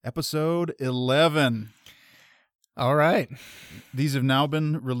Episode 11. All right. These have now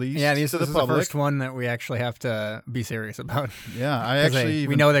been released to the this is public. the first one that we actually have to be serious about. Yeah,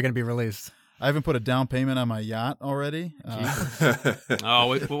 we know they're going to be released. I haven't put a down payment on my yacht already.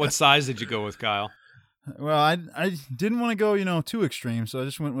 What size did you go with, Kyle? Well, I didn't want to go, too extreme, so I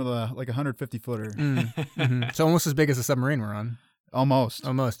just went with a 150-footer. Mm-hmm. So almost as big as the submarine we're on. Almost.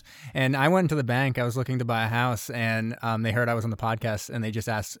 And I went to the bank. I was looking to buy a house, and they heard I was on the podcast, and they just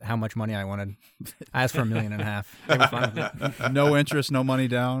asked how much money I wanted. I asked for $1.5 million. They were fine with it. No interest, no money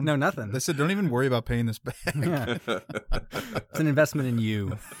down. No, nothing. They said, don't even worry about paying this back. Yeah. It's an investment in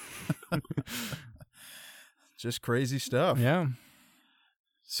you. Just crazy stuff. Yeah.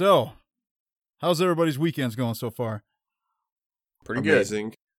 So, how's everybody's weekends going so far? Pretty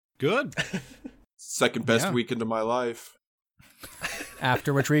amazing. Good. Second best weekend of my life.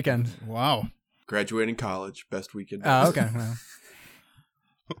 After which weekend? Wow. Graduating college, best weekend. Oh, okay.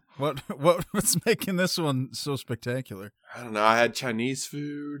 Well. What's making this one so spectacular? I don't know. I had Chinese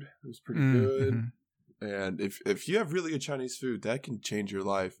food. It was pretty good. And if you have really good Chinese food, that can change your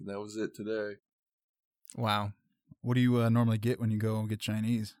life. And that was it today. Wow. What do you normally get when you go get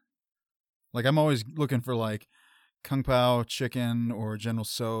Chinese? Like, I'm always looking for, like, Kung Pao chicken or General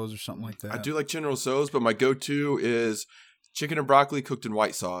Tso's or something like that. I do like General Tso's, but my go-to is chicken and broccoli cooked in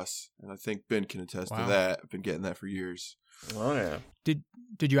white sauce. And I think Ben can attest to that. I've been getting that for years. Oh, yeah.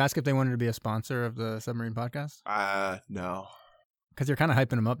 Did you ask if they wanted to be a sponsor of the Submarine Podcast? No. Because you're kind of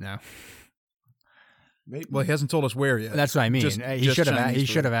hyping them up now. Maybe. Well, he hasn't told us where yet. That's what I mean. He should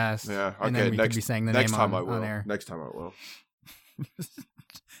have asked. Yeah, okay. And then we could be saying the name on air. Next time I will.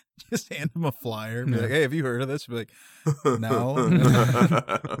 Just hand him a flyer. Be like, hey, have you heard of this? Be like, no.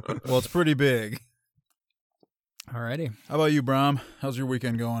 Well, it's pretty big. Alrighty. How about you, Brom? How's your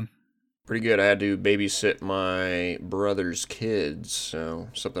weekend going? Pretty good. I had to babysit my brother's kids, so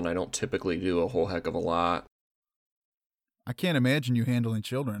something I don't typically do a whole heck of a lot. I can't imagine you handling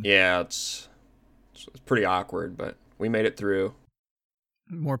children. Yeah, it's pretty awkward, but we made it through.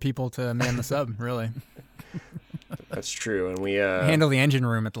 More people to man the sub, really. That's true, and we handle the engine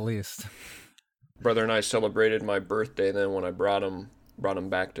room at the least. Brother and I celebrated my birthday then when I brought him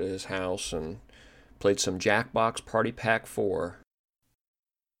back to his house and played some Jackbox Party Pack 4.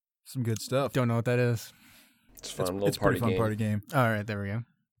 Some good stuff. Don't know what that is. It's fun. It's a pretty fun party game. All right, there we go.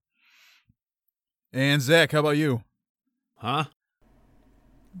 And Zach, how about you? Huh?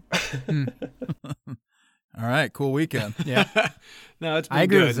 All right, cool weekend. Yeah. No, it's been I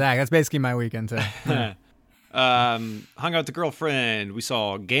agree good. with Zach. That's basically my weekend too. Hung out with the girlfriend. We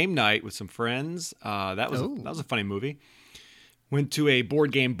saw Game Night with some friends. That was a funny movie. Went to a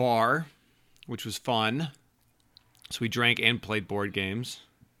board game bar, which was fun. So we drank and played board games.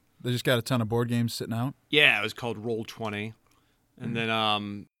 They just got a ton of board games sitting out? Yeah, it was called Roll20. And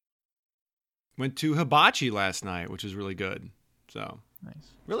then went to Hibachi last night, which is really good. So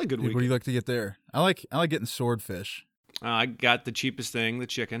nice. Really good weekend. What do you like to get there? I like getting swordfish. I got the cheapest thing, the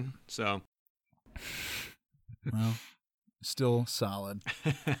chicken. So, well, still solid.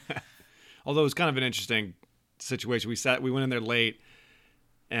 Although it was kind of an interesting situation. We went in there late,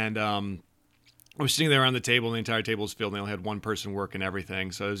 and I was sitting there around the table, and the entire table was filled. And they only had one person working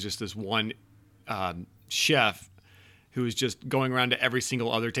everything, so it was just this one chef who was just going around to every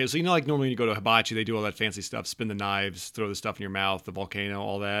single other table. So like normally when you go to Hibachi, they do all that fancy stuff: spin the knives, throw the stuff in your mouth, the volcano,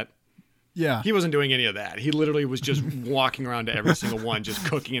 all that. Yeah. He wasn't doing any of that. He literally was just walking around to every single one, just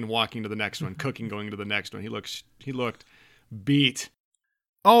cooking and walking to the next one, cooking, going to the next one. He looked beat.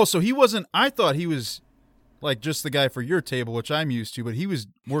 Oh, so he wasn't, I thought he was like just the guy for your table, which I'm used to, but he was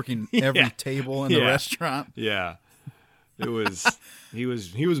working every table in the restaurant. Yeah. It was, he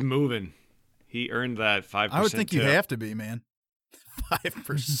was moving. He earned that 5%. I would think you have to be, man.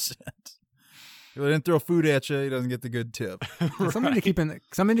 5%. If I didn't throw food at you, he doesn't get the good tip. Right. Something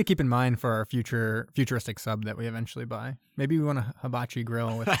to keep in mind for our futuristic sub that we eventually buy. Maybe we want a hibachi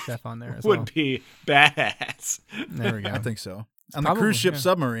grill with a chef on there as well. Would be badass. There we go. I think so. On the cruise ship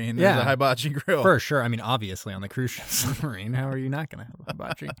submarine, there's a hibachi grill. For sure. I mean, obviously, on the cruise ship submarine, how are you not going to have a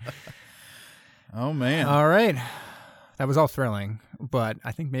hibachi? Oh, man. All right. That was all thrilling, but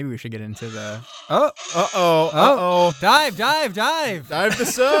I think maybe we should get into the... Dive! Dive the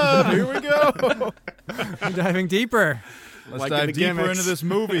sub! Here we go! We're diving deeper. Let's dive deeper into this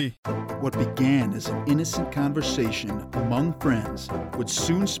movie. What began as an innocent conversation among friends would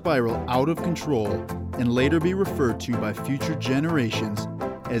soon spiral out of control and later be referred to by future generations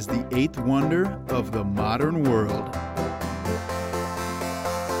as the eighth wonder of the modern world.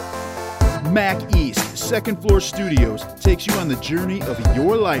 Mac East Second Floor Studios takes you on the journey of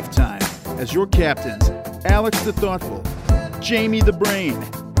your lifetime as your captains, Alex the Thoughtful, Jamie the Brain,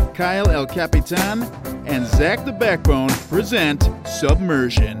 Kyle El Capitan and Zach the Backbone present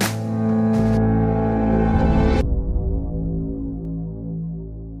Submersion.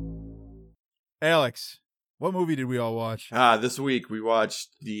 Alex, what movie did we all watch? This week we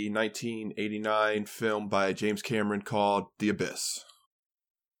watched the 1989 film by James Cameron called The Abyss.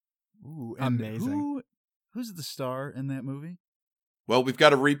 Ooh, and amazing. Who's the star in that movie? Well, we've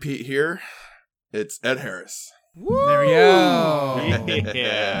got a repeat here. It's Ed Harris. Woo! There we go.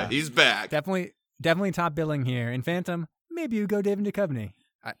 Yeah, he's back. Definitely top billing here. In Phantom, maybe you go David Duchovny.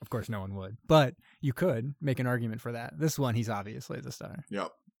 Of course, no one would, but you could make an argument for that. This one, he's obviously the star. Yep.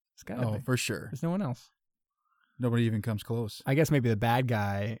 It's gotta be. For sure. There's no one else. Nobody even comes close. I guess maybe the bad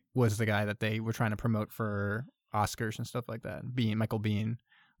guy was the guy that they were trying to promote for Oscars and stuff like that. Michael Biehn.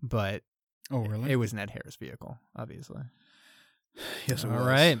 But really? It was an Ed Harris vehicle, obviously. Yes, it was. All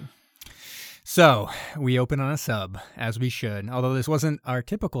right. So we open on a sub, as we should. Although this wasn't our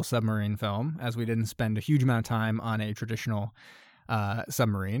typical submarine film, as we didn't spend a huge amount of time on a traditional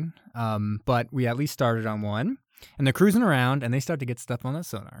submarine. But we at least started on one. And they're cruising around, and they start to get stuff on the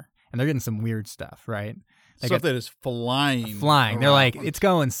sonar. And they're getting some weird stuff, right? Stuff that is flying. They're like, it's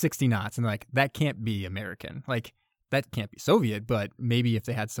going 60 knots. And they're like, that can't be American. Like, that can't be Soviet, but maybe if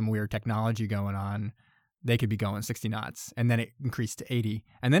they had some weird technology going on, they could be going 60 knots. And then it increased to 80.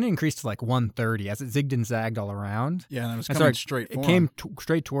 And then it increased to like 130 as it zigged and zagged all around. Yeah, and it was coming straight for him. It came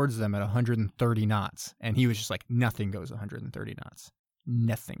straight towards them at 130 knots. And he was just like, nothing goes 130 knots.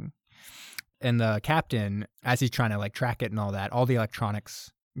 Nothing. And the captain, as he's trying to like track it and all that, all the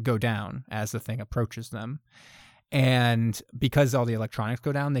electronics go down as the thing approaches them. And because all the electronics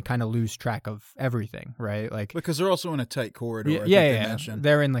go down, they kind of lose track of everything, right? Like because they're also in a tight corridor. Yeah.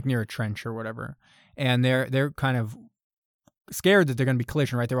 They're in like near a trench or whatever, and they're kind of scared that they're going to be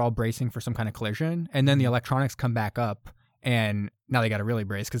collision, right? They're all bracing for some kind of collision, and then the electronics come back up, and now they got to really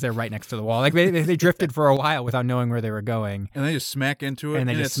brace because they're right next to the wall. Like they drifted for a while without knowing where they were going, and they just smack into it, and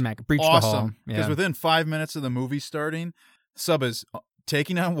they just breach awesome, the hull. Because within 5 minutes of the movie starting, sub is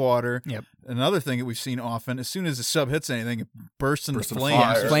taking on water. Yep. Another thing that we've seen often, as soon as the sub hits anything, it bursts into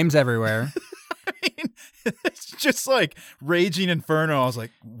flames. Flames everywhere. I mean, it's just like raging inferno. I was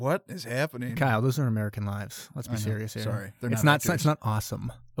like, what is happening? Kyle, those are American lives. Let's be serious here. Sorry. It's not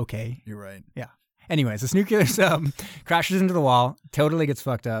awesome. Okay. You're right. Yeah. Anyways, this nuclear sub crashes into the wall, totally gets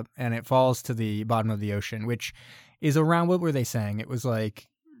fucked up, and it falls to the bottom of the ocean, which is around, what were they saying? It was like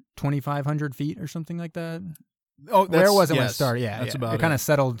 2,500 feet or something like that. Oh, where was it when it started? Yeah, that's about it. It kind of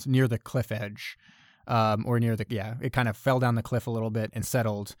settled near the cliff edge, or near the it kind of fell down the cliff a little bit and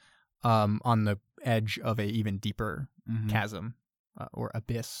settled on the edge of a even deeper chasm or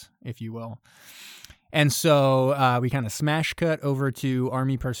abyss, if you will. And so we kind of smash cut over to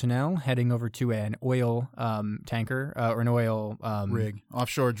Army personnel heading over to an oil tanker or an oil rig,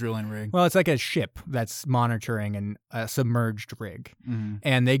 offshore drilling rig. Well, it's like a ship that's monitoring a submerged rig. Mm-hmm.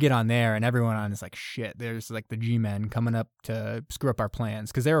 And they get on there, and everyone on is like, shit, there's like the G-men coming up to screw up our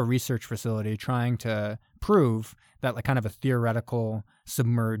plans. Because they're a research facility trying to prove that like kind of a theoretical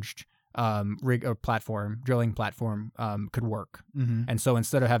submerged rig or drilling platform could work. Mm-hmm. And so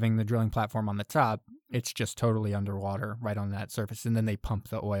instead of having the drilling platform on the top, it's just totally underwater right on that surface. And then they pump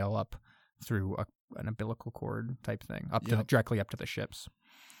the oil up through an umbilical cord type thing directly up to the ships.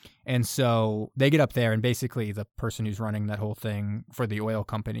 And so they get up there, and basically the person who's running that whole thing for the oil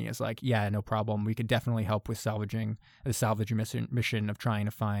company is like, yeah, no problem. We could definitely help with salvaging the salvage mission of trying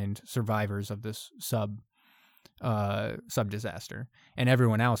to find survivors of this sub disaster. And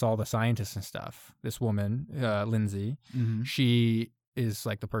everyone else, all the scientists and stuff, this woman, Lindsay, she is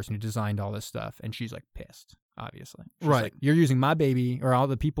like the person who designed all this stuff, and she's like pissed, obviously. She's like, you're using my baby, or all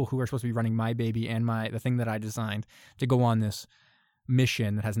the people who are supposed to be running my baby and the thing that I designed to go on this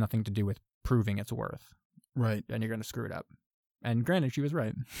mission that has nothing to do with proving its worth. Right. And you're going to screw it up. And granted, she was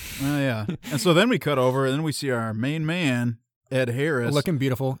right. Oh, yeah. And so then we cut over, and then we see our main man, Ed Harris. Looking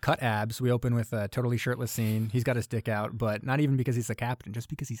beautiful, cut abs. We open with a totally shirtless scene. He's got his dick out, but not even because he's the captain, just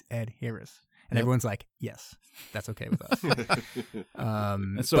because he's Ed Harris. And everyone's like, yes, that's okay with us.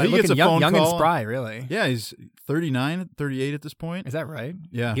 And so he gets a phone young call. And spry, really. Yeah, he's 39, 38 at this point. Is that right?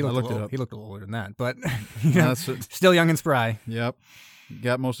 Yeah, I looked it up. He looked a little older than that, but still young and spry. Yep.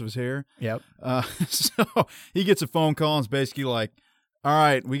 Got most of his hair. Yep. So he gets a phone call and it's basically like, all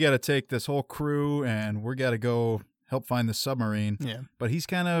right, we got to take this whole crew and we got to go help find the submarine. Yeah. But he's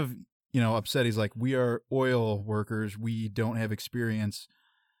kind of, upset. He's like, we are oil workers. We don't have experience,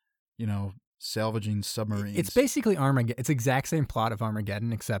 salvaging submarines. It's basically Armageddon. It's the exact same plot of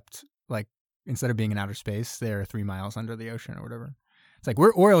Armageddon, except like instead of being in outer space, they're 3 miles under the ocean or whatever. It's like,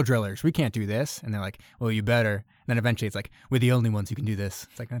 we're oil drillers. We can't do this. And they're like, well, you better. And then eventually it's like, we're the only ones who can do this.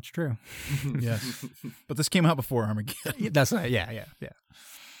 It's like, that's true. Yes. But this came out before Armageddon. That's right. Yeah.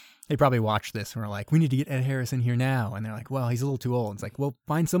 They probably watched this and were like, we need to get Ed Harris in here now. And they're like, well, he's a little too old. It's like, well,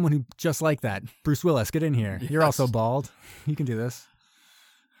 find someone who just like that. Bruce Willis, get in here. Yes. You're also bald. You can do this.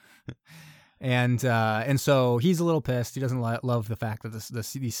 And so he's a little pissed. He doesn't love the fact that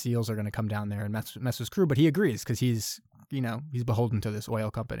these SEALs are going to come down there and mess with his crew, but he agrees because he's beholden to this oil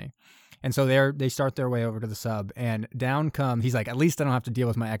company. And so they start their way over to the sub, and down comes, he's like, at least I don't have to deal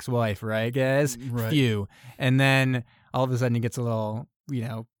with my ex-wife, right, guys? Right. Phew. And then all of a sudden he gets a little,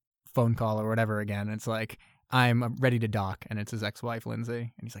 phone call or whatever again. And it's like, I'm ready to dock, and it's his ex-wife,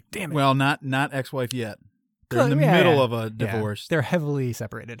 Lindsay. And he's like, damn it. Well, not ex-wife yet. They're in the middle of a divorce. They're heavily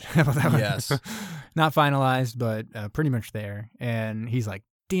separated. Yes. Not finalized, but pretty much there. And he's like,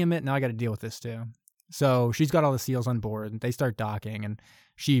 damn it, now I got to deal with this too. So she's got all the SEALs on board. They start docking, and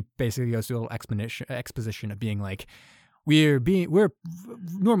she basically goes through a little exposition of being like, we're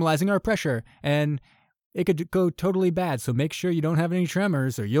normalizing our pressure, and it could go totally bad, so make sure you don't have any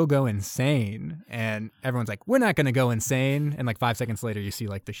tremors or you'll go insane. And everyone's like, we're not going to go insane. And like 5 seconds later, you see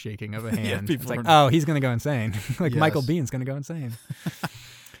like the shaking of a hand. It's like, oh, he's going to go insane. Like, yes. Michael Biehn's going to go insane.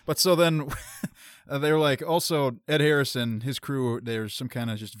 But so then they're like, also Ed Harris and his crew, there's some kind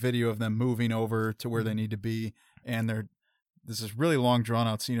of just video of them moving over to where they need to be. And there's this really long drawn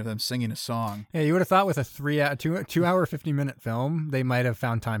out scene of them singing a song. Yeah, you would have thought with a 2 hour, 50-minute film, they might have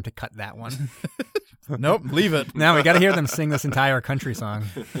found time to cut that one. Nope, leave it. Now we got to hear them sing this entire country song.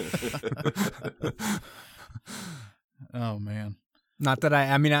 Oh man. Not that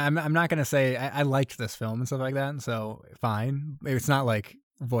I'm not going to say I liked this film and stuff like that, so fine. It's not like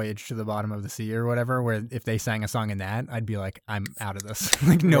Voyage to the Bottom of the Sea or whatever, where if they sang a song in that, I'd be like, I'm out of this.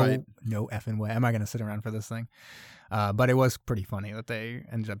 Like, no effing way. Am I going to sit around for this thing? But it was pretty funny that they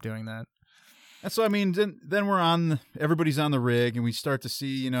ended up doing that. And so, I mean, then everybody's on the rig, and we start to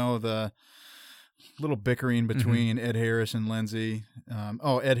see, the little bickering between Ed Harris and Lindsay.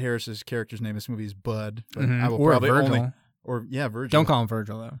 Ed Harris's character's name in this movie is Bud. But I will or probably Virgil. Virgil. Don't call him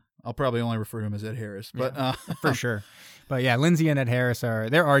Virgil, though. I'll probably only refer to him as Ed Harris. But for sure. But yeah, Lindsay and Ed Harris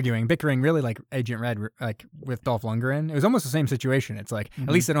they're arguing, bickering really like Agent Red, like with Dolph Lundgren. It was almost the same situation. It's like, at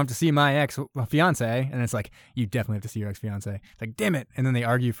least I don't have to see my ex-fiance. And it's like, you definitely have to see your ex-fiance. It's like, damn it. And then they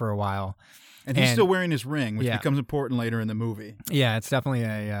argue for a while. And he's still wearing his ring, which becomes important later in the movie. Yeah, it's definitely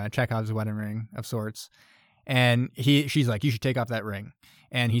a Chekhov's wedding ring of sorts. And she's like, you should take off that ring.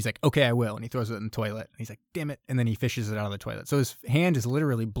 And he's like, okay, I will. And he throws it in the toilet. He's like, damn it. And then he fishes it out of the toilet. So his hand is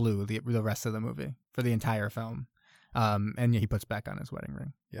literally blue the rest of the movie for the entire film. And he puts back on his wedding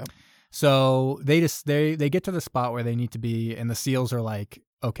ring. Yep. So they get to the spot where they need to be, and the SEALs are like,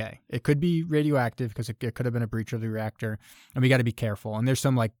 okay, it could be radioactive because it could have been a breach of the reactor, and we got to be careful. And there's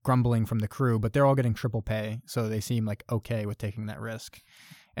some like grumbling from the crew, but they're all getting triple pay, so they seem like okay with taking that risk.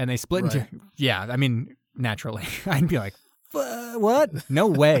 And they split into, naturally, I'd be like, what? No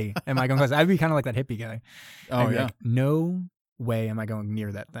way am I going close. I'd be kind of like that hippie guy. Oh, yeah. Like, no way am I going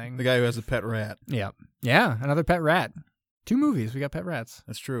near that thing. The guy who has a pet rat. Yeah. Yeah, another pet rat. 2 movies, we got pet rats.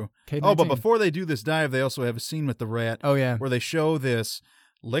 That's true. K-19. Oh, but before they do this dive, they also have a scene with the rat. Oh, yeah. Where they show this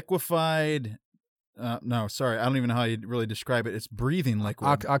liquefied... I don't even know how you really describe it. It's breathing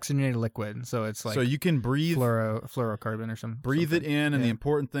liquid. Oxygenated liquid. So it's like... So you can breathe... Fluorocarbon or something. Breathe it in, and the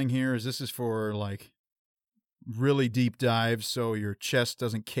important thing here is this is for, like, really deep dives, so your chest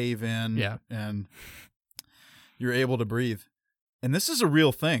doesn't cave in. Yeah. And you're able to breathe. And this is a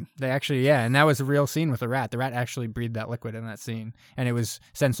real thing. They actually, and that was a real scene with the rat. The rat actually breathed that liquid in that scene, and it was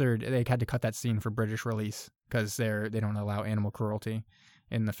censored. They had to cut that scene for British release because they don't allow animal cruelty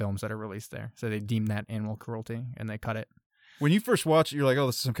in the films that are released there. So they deemed that animal cruelty, and they cut it. When you first watch it, you're like, oh,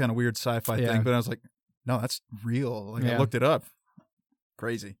 this is some kind of weird sci-fi thing. But I was like, no, that's real. Like I looked it up.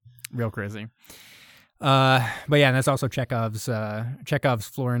 Crazy. Real crazy. But yeah, and that's also Chekhov's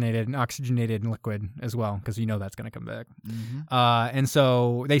fluorinated and oxygenated liquid as well, because that's going to come back. Mm-hmm. And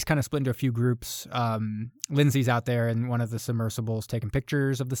so they kind of split into a few groups. Lindsay's out there in one of the submersibles taking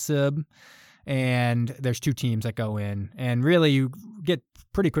pictures of the sub, and there's 2 teams that go in, and really you get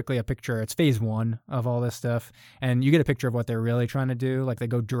pretty quickly a picture. It's phase 1 of all this stuff, and you get a picture of what they're really trying to do. Like they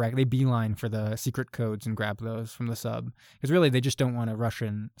beeline for the secret codes and grab those from the sub, because really they just don't want a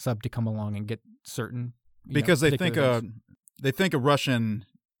Russian sub to come along and get certain. Because they think a Russian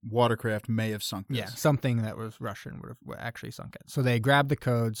watercraft may have sunk this. Yeah, something that was Russian would have actually sunk it. So they grab the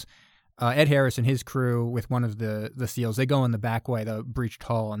codes. Ed Harris and his crew with one of the SEALs, they go in the back way, the breached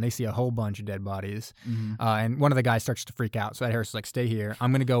hull, and they see a whole bunch of dead bodies. Mm-hmm. And one of the guys starts to freak out. So Ed Harris is like, stay here.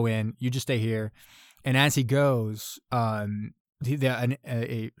 I'm going to go in. You just stay here. And as he goes,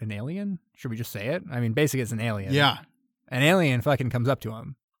 an alien? Should we just say it? I mean, basically, it's an alien. Yeah. An alien fucking comes up to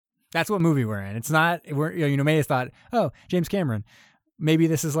him. That's what movie we're in. It's not. May have thought, oh, James Cameron. Maybe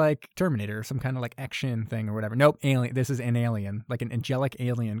this is like Terminator or some kind of like action thing or whatever. Nope, alien. This is an alien. Like an angelic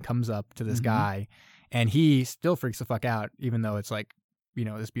alien comes up to this guy, and he still freaks the fuck out, even though it's like,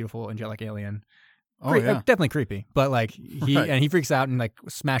 this beautiful angelic alien. Oh, yeah. Definitely creepy. But like Right. and he freaks out and like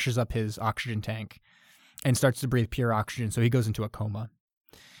smashes up his oxygen tank and starts to breathe pure oxygen. So he goes into a coma.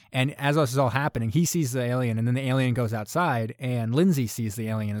 And as this is all happening, he sees the alien, and then the alien goes outside, and Lindsay sees the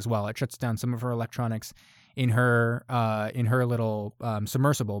alien as well. It shuts down some of her electronics in her little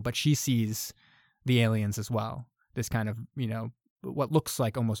submersible, but she sees the aliens as well. This kind of, what looks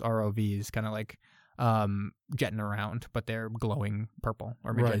like almost ROVs, kind of like jetting around, but they're glowing purple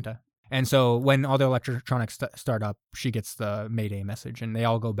or magenta. Right. And so when all the electronics start up, she gets the Mayday message, and they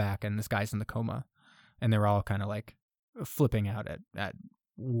all go back, and this guy's in the coma, and they're all kind of like flipping out at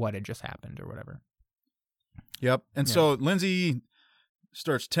what had just happened or whatever. Yep. And so Lindsay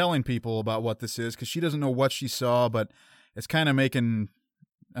starts telling people about what this is because she doesn't know what she saw, but it's kind of making,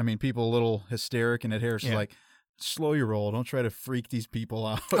 people a little hysteric. And Ed Harris is like, slow your roll. Don't try to freak these people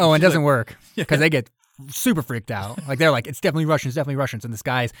out. Oh, and it doesn't work because they get super freaked out. Like they're like, it's definitely Russians. And this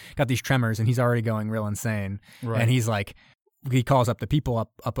guy's got these tremors and he's already going real insane. Right. And he's like, he calls up the people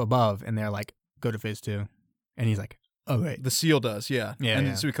up above and they're like, go to phase 2. And he's like, oh, right. The SEAL does, yeah.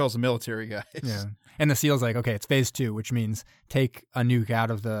 And so he calls the military guys. Yeah. And the SEAL's like, okay, it's phase 2, which means take a nuke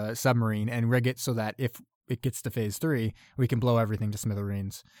out of the submarine and rig it so that if it gets to phase 3, we can blow everything to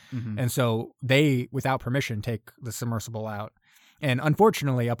smithereens. Mm-hmm. And so they, without permission, take the submersible out. And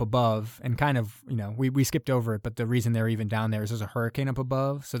unfortunately, up above, and kind of, we skipped over it, but the reason they're even down there is there's a hurricane up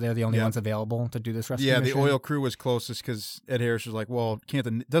above, so they're the only ones available to do this rescue mission. The oil crew was closest because Ed Harris was like, well,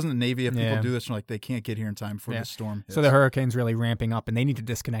 doesn't the Navy have people do this? And like, they can't get here in time before the storm hits. So the hurricane's really ramping up, and they need to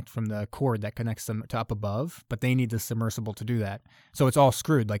disconnect from the cord that connects them to up above, but they need the submersible to do that. So it's all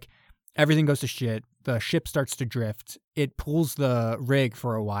screwed. Like, everything goes to shit. The ship starts to drift. It pulls the rig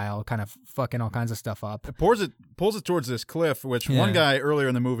for a while, kind of fucking all kinds of stuff up. It pulls it towards this cliff, which one guy earlier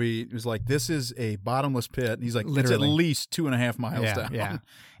in the movie was like, this is a bottomless pit. And he's like, literally. It's at least 2.5 miles down. Yeah.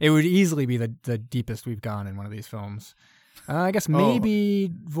 It would easily be the deepest we've gone in one of these films. I guess maybe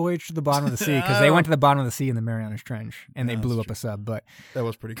Voyage to the Bottom of the Sea, because they went to the bottom of the sea in the Marianas Trench, and they blew up a sub. But that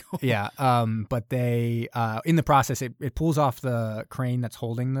was pretty cool. Yeah, but they, in the process, it pulls off the crane that's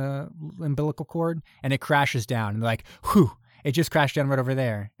holding the umbilical cord, and it crashes down. And they're like, whew, it just crashed down right over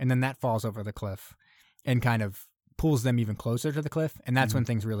there. And then that falls over the cliff and kind of pulls them even closer to the cliff. And that's when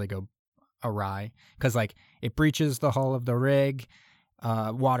things really go awry, because like it breaches the hull of the rig,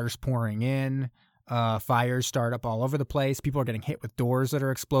 water's pouring in. Fires start up all over the place. People are getting hit with doors that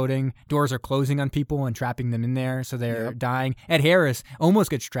are exploding. Doors are closing on people and trapping them in there, so they're dying. Ed Harris almost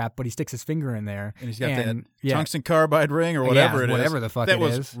gets trapped, but he sticks his finger in there. And he's got that tungsten carbide ring or whatever it is. Whatever the fuck it is.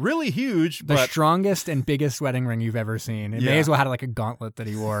 That was really huge. The strongest and biggest wedding ring you've ever seen. It may as well had like a gauntlet that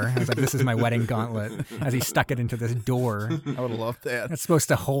he wore. I was like, this is my wedding gauntlet, as he stuck it into this door. I would have loved that. It's supposed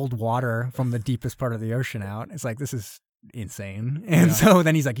to hold water from the deepest part of the ocean out. It's like, this is insane. And so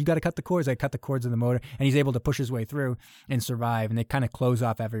then he's like, you got to cut the cords. I cut the cords in the motor, and he's able to push his way through and survive. And they kind of close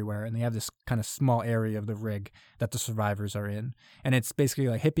off everywhere, and they have this kind of small area of the rig that the survivors are in. And it's basically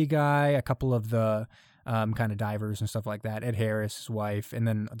like hippie guy, a couple of the kind of divers and stuff like that, Ed Harris, his wife, and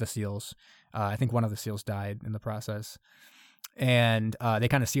then the SEALs. I think one of the SEALs died in the process. And they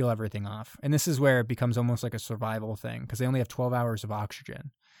kind of seal everything off. And this is where it becomes almost like a survival thing, because they only have 12 hours of oxygen.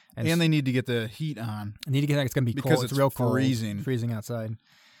 And they need to get the heat on. Need to get it's going to be because cold. It's real cold. Freezing outside.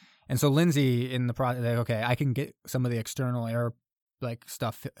 And so Lindsay in the process, like, okay, I can get some of the external air like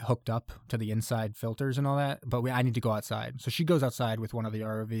stuff hooked up to the inside filters and all that, but I need to go outside. So she goes outside with one of the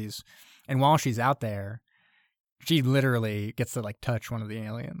ROVs, and while she's out there, she literally gets to like touch one of the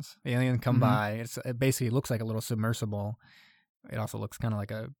aliens. The aliens come by. It basically looks like a little submersible. It also looks kind of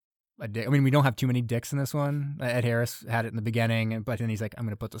like a dick. I mean, we don't have too many dicks in this one. Ed Harris had it in the beginning, but then he's like, I'm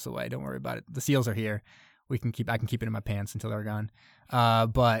going to put this away. Don't worry about it. The SEALs are here. I can keep it in my pants until they're gone.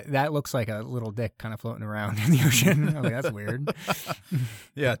 But that looks like a little dick kind of floating around in the ocean. I was like, that's weird.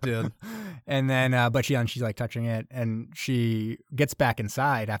 Yeah, it did. And then, but she's like touching it, and she gets back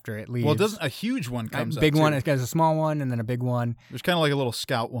inside after it leaves. Well, doesn't a huge one comes up? Big one. It has a small one, and then a big one. There's kind of like a little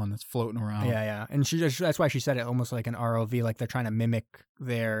scout one that's floating around. Yeah. And that's why she said it almost like an ROV, like they're trying to mimic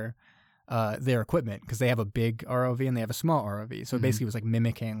their equipment, because they have a big ROV and they have a small ROV. So it basically was like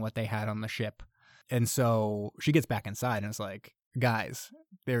mimicking what they had on the ship. And so she gets back inside, and it's like, guys,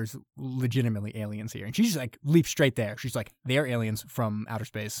 there's legitimately aliens here. And she's like, leaps straight there. She's like, they're aliens from outer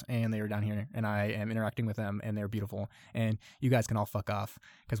space, and they are down here, and I am interacting with them, and they're beautiful, and you guys can all fuck off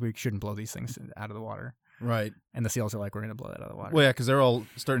because we shouldn't blow these things out of the water. Right. And the seals are like, we're going to blow that out of the water. Well, yeah, because they're all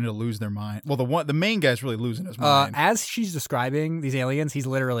starting to lose their mind. Well, the main guy's really losing his mind. As she's describing these aliens, he's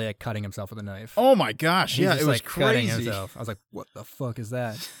literally like cutting himself with a knife. Oh my gosh! He's Yeah, just, it was like, cutting crazy. himself. I was like, what the fuck is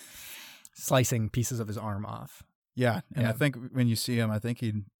that? Slicing pieces of his arm off. Yeah, and Yeah. I think when you see him, I think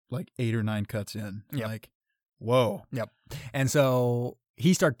he'd like 8 or 9 cuts in. Yep. Like, whoa. Yep. And so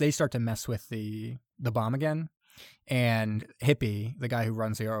they start to mess with the bomb again. And Hippie, the guy who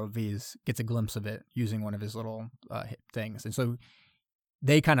runs the ROVs, gets a glimpse of it using one of his little things. And so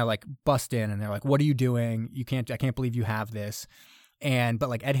they kind of like bust in and they're like, what are you doing? I can't believe you have this. But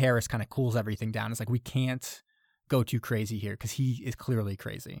like Ed Harris kind of cools everything down. It's like, we can't go too crazy here because he is clearly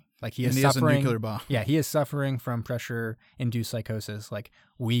crazy. Like he is suffering. He has a nuclear bomb. Yeah, he is suffering from pressure-induced psychosis. Like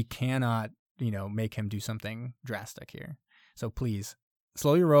we cannot, make him do something drastic here. So please,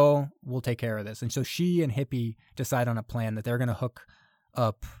 slow your roll. We'll take care of this. And so she and Hippie decide on a plan that they're going to hook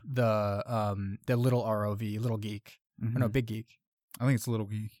up the little ROV, Little Geek. Mm-hmm. Or no, Big Geek. I think it's Little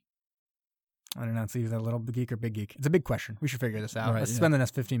Geek. I don't know. It's either Little Geek or Big Geek. It's a big question. We should figure this out. Right, Let's yeah. spend the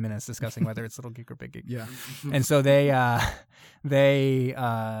next 15 minutes discussing whether it's Little Geek or Big Geek. Yeah. And so they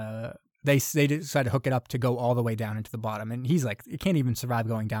decide to hook it up to go all the way down into the bottom. And he's like, you can't even survive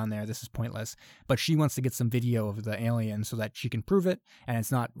going down there. This is pointless. But she wants to get some video of the alien so that she can prove it, and it's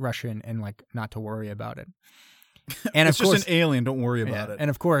not Russian, and like not to worry about it. And It's of course, just an alien. Don't worry about it. And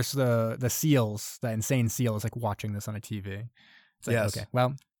of course, the seals, the insane seal, is like watching this on a TV. It's like, Yes. okay,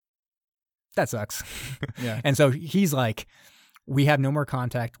 well, that sucks. Yeah. And so he's like, we have no more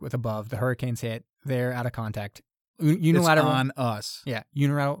contact with above. The hurricane's hit. They're out of contact. Unilateral. It's on us. Yeah.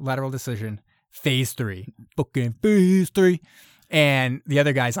 Unilateral decision. Phase 3. Fucking phase 3. And the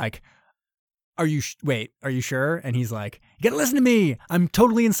other guy's like, are you sure? And he's like, you gotta listen to me. I'm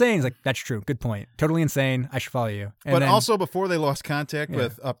totally insane. He's like, that's true. Good point. Totally insane. I should follow you. And But then, also, before they lost contact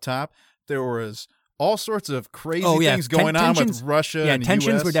with up top, there was all sorts of crazy things going on with Russia and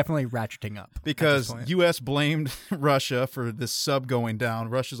tensions US. were definitely ratcheting up. Because U.S. blamed Russia for this sub going down.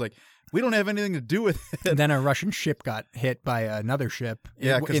 Russia's like, we don't have anything to do with it. And then a Russian ship got hit by another ship.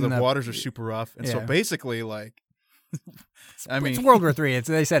 Yeah, because the waters are super rough. And so basically, like, it's World War III.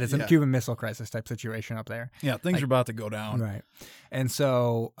 They said it's a Yeah. Cuban Missile Crisis type situation up there. Yeah, things are about to go down. Right. And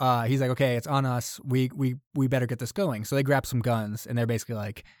so he's like, okay, it's on us. We better get this going. So they grab some guns, and they're basically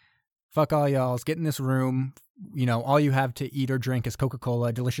like, fuck all y'all. Let's get in this room. All you have to eat or drink is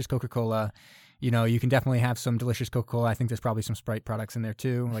Coca-Cola, delicious Coca-Cola. You can definitely have some delicious Coca-Cola. I think there's probably some Sprite products in there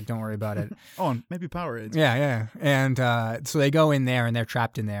too. Like, don't worry about it. Oh, and maybe Powerades. Yeah. And so they go in there, and they're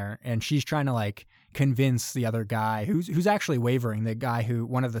trapped in there. And she's trying to like convince the other guy who's actually wavering. The guy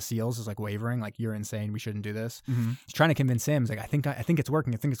one of the SEALs is like wavering, like, you're insane. We shouldn't do this. Mm-hmm. He's trying to convince him. He's like, I think it's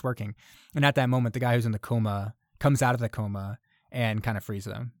working. I think it's working. And at that moment, the guy who's in the coma comes out of the coma and kind of frees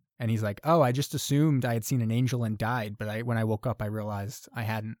them. And he's like, oh, I just assumed I had seen an angel and died. But when I woke up, I realized I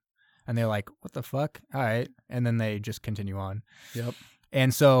hadn't. And they're like, what the fuck? All right. And then they just continue on. Yep.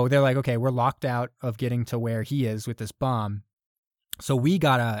 And so they're like, okay, we're locked out of getting to where he is with this bomb. So we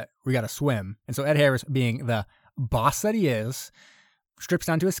gotta swim. And so Ed Harris, being the boss that he is, strips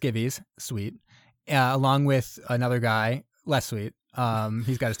down to his skivvies, sweet, along with another guy, less sweet.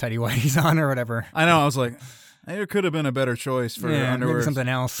 He's got his tighty whities on or whatever. I know. I was like, there could have been a better choice for underwear. Maybe something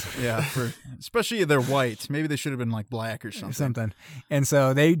else. Yeah, especially they're white. Maybe they should have been like black or something. And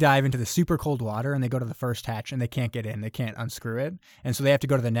so they dive into the super cold water, and they go to the first hatch, and they can't get in. They can't unscrew it. And so they have to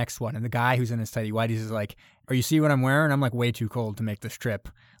go to the next one. And the guy who's in his tighty whities is like, "Are you see what I'm wearing? I'm like way too cold to make this trip.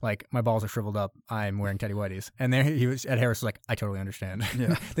 Like, my balls are shriveled up. I'm wearing tighty whities." And there Ed Harris was like, "I totally understand."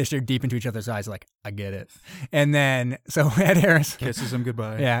 Yeah. They stared deep into each other's eyes, like, "I get it." And then so Ed Harris kisses him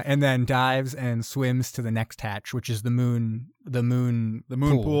goodbye. Yeah, and then dives and swims to the next hatch, which is the moon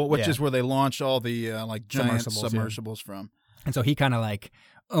pool, which is where they launch all the like giant submersibles yeah. from. And so he kind of like,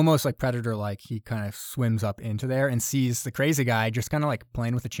 almost like Predator, like he kind of swims up into there and sees the crazy guy just kind of like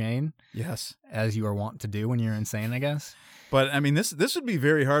playing with a chain. Yes, as you are wont to do when you're insane, I guess. But I mean, this would be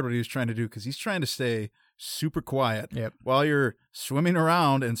very hard what he was trying to do, because he's trying to stay super quiet while you're swimming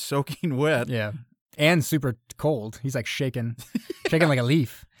around and soaking wet. Yeah. And super cold. He's like shaking like a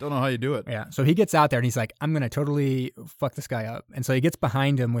leaf. Don't know how you do it. Yeah. So he gets out there and he's like, I'm going to totally fuck this guy up. And so he gets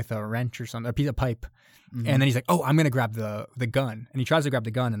behind him with a wrench or something, a piece of pipe. Mm-hmm. And then he's like, oh, I'm going to grab the gun. And he tries to grab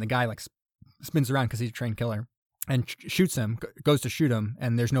the gun, and the guy like spins around because he's a trained killer and shoots him, goes to shoot him,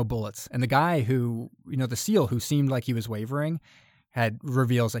 and there's no bullets. And the guy who, the SEAL who seemed like he was wavering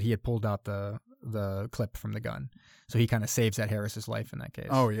reveals that he had pulled out the the clip from the gun. So he kind of saves Ed Harris's life in that case.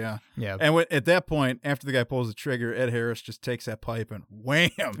 Oh, yeah. Yeah. And at that point, after the guy pulls the trigger, Ed Harris just takes that pipe and wham!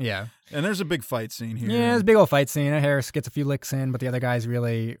 Yeah. And there's a big fight scene here. Yeah, it's a big old fight scene. Ed Harris gets a few licks in, but the other guy's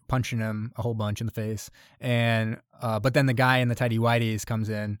really punching him a whole bunch in the face. And but then the guy in the tighty whities comes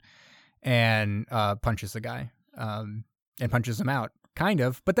in and punches the guy and punches him out. Kind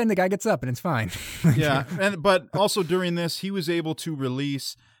of. But then the guy gets up and it's fine. Yeah. But also during this, he was able to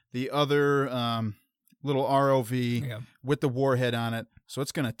release the other little ROV with the warhead on it. So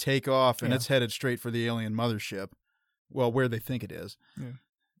it's going to take off, and it's headed straight for the alien mothership. Well, where they think it is. Yeah.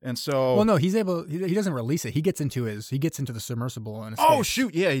 And so... Well, no, he doesn't release it. He gets into the submersible and escapes. Oh,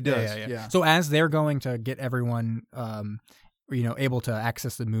 shoot. Yeah, he does. Yeah. So as they're going to get everyone... able to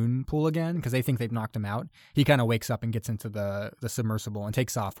access the moon pool again because they think they've knocked him out. He kind of wakes up and gets into the submersible and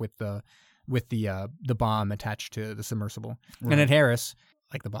takes off with the bomb attached to the submersible. Right. And Ed Harris,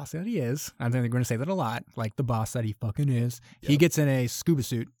 like the boss that he is, I think they're going to say that a lot, like the boss that he fucking is, he gets in a scuba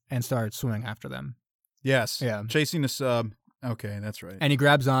suit and starts swimming after them. Yes. Yeah. Chasing the sub. Okay, that's right. And he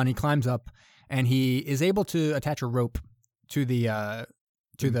grabs on, he climbs up, and he is able to attach a rope to the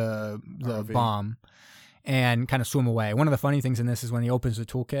bomb and kind of swim away. One of the funny things in this is when he opens the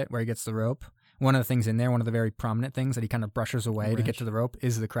toolkit where he gets the rope, one of the things in there, one of the very prominent things that he kind of brushes away to get to the rope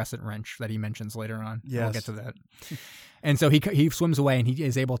is the crescent wrench that he mentions later on. Yes. We'll get to that. And so he swims away and he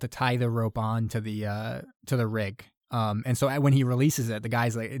is able to tie the rope on to the rig. And so when he releases it, the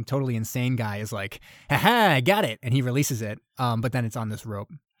guy's like, a totally insane guy is like, "Ha-ha, I got it." And he releases it. But then it's on this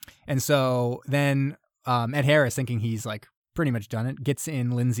rope. And so then Ed Harris, thinking he's like pretty much done it, gets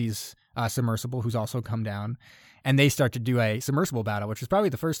in Lindsay's submersible, who's also come down, and they start to do a submersible battle, which is probably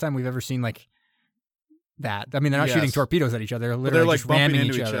the first time we've ever seen like that. I mean, they're not shooting torpedoes at each other; they're like just bumping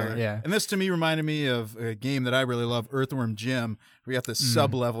into each other. other. Yeah, and this to me reminded me of a game that I really love, Earthworm Jim. Where you got this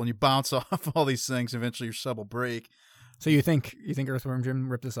sub level and you bounce off all these things. Eventually, your sub will break. So you think Earthworm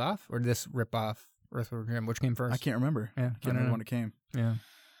Jim ripped this off, or did this rip off Earthworm Jim? Which came first? I can't remember. Yeah, I can't remember when it came. Yeah.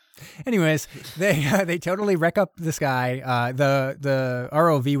 Anyways, they totally wreck up this guy. The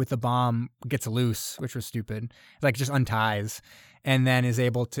ROV with the bomb gets loose, which was stupid. Like just unties, and then is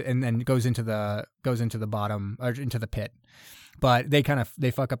able to, and then goes into the bottom or into the pit. But they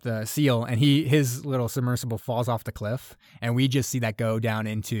fuck up the seal, and his little submersible falls off the cliff, and we just see that go down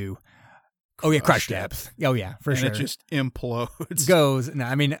into. Oh yeah, crush depth. Oh yeah, for sure. And it just implodes. No,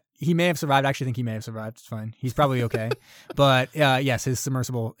 I mean, he may have survived. I actually think he may have survived. It's fine. He's probably okay. But yes, his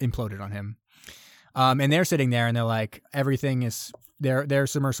submersible imploded on him. And they're sitting there and they're like, everything is, their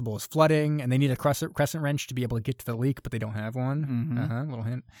submersible is flooding and they need a crescent wrench to be able to get to the leak, but they don't have one. Mm-hmm. Little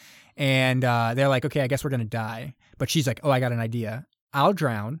hint. And they're like, okay, I guess we're going to die. But she's like, oh, I got an idea. I'll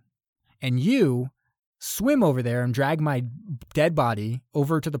drown and you swim over there and drag my dead body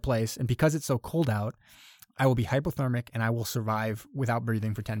over to the place, and because it's so cold out, I will be hypothermic and I will survive without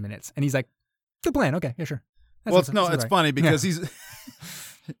breathing for 10 minutes. And he's like, good plan. Okay, yeah, sure. It's funny because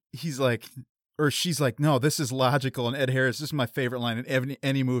he's like, or she's like, no, this is logical. And Ed Harris, this is my favorite line in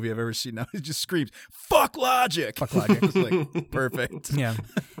any movie I've ever seen. Now he just screams, "Fuck logic!" Fuck logic. It's like perfect. Yeah,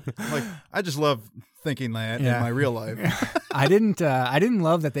 like I just love thinking that in my real life. I didn't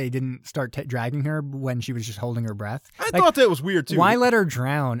love that they didn't start dragging her when she was just holding her breath. I thought that was weird too. Why let her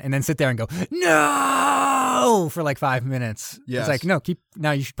drown and then sit there and go no for like 5 minutes? Yes. It's like no,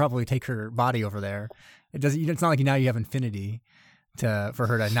 now you should probably take her body over there. It's not like now you have infinity for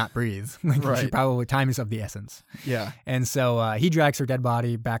her to not breathe. Like right. She probably time is of the essence. Yeah. And so he drags her dead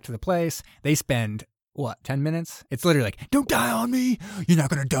body back to the place. They spend 10 minutes? It's literally like, don't die on me. You're not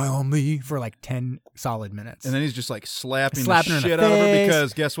going to die on me for like 10 solid minutes. And then he's just like slapping the shit out of her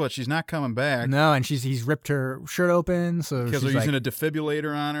because guess what? She's not coming back. No, and he's ripped her shirt open. So because they're using a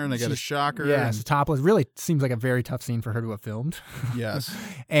defibrillator on her and they got a shocker. Yeah, it's topless. Really seems like a very tough scene for her to have filmed. Yes.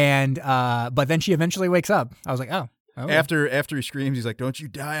 And, but then she eventually wakes up. I was like, oh. After he screams, he's like, "Don't you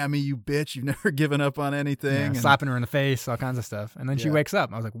die on me, you bitch! You've never given up on anything." Yeah, slapping her in the face, all kinds of stuff. And then she wakes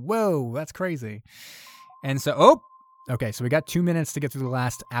up. I was like, "Whoa, that's crazy!" And so, okay, so we got 2 minutes to get through the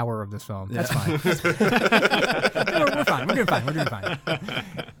last hour of this film. That's fine. We're fine. We're doing fine.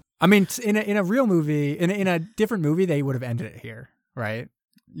 I mean, in a real movie, in a different movie, they would have ended it here, right?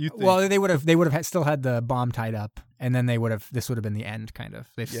 You think? Well, they would have still had the bomb tied up, and then this would have been the end, kind of.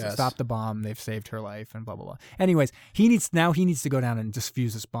 They've stopped the bomb, they've saved her life, and blah blah blah. Anyways, he needs to go down and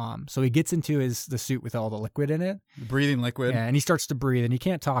defuse this bomb. So he gets into the suit with all the liquid in it, the breathing liquid. Yeah, and he starts to breathe, and he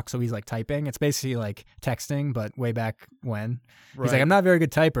can't talk, so he's like typing. It's basically like texting, but way back when. Right. He's like, I'm not a very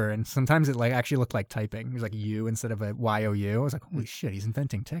good typer, and sometimes it like actually looked like typing. He's like U instead of a YOU. I was like, holy shit, he's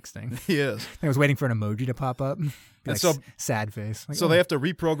inventing texting. He is. I was waiting for an emoji to pop up. Like, so sad face. Like, so they have to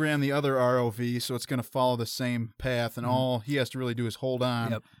reprogram the other ROV, so it's going to follow the same path, and all he has to really do is hold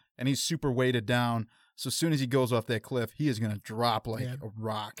on, and he's super weighted down. So as soon as he goes off that cliff, he is going to drop like a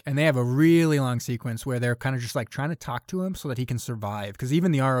rock. And they have a really long sequence where they're kind of just like trying to talk to him so that he can survive. Because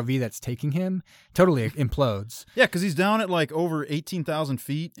even the ROV that's taking him totally implodes. Yeah, because he's down at like over 18,000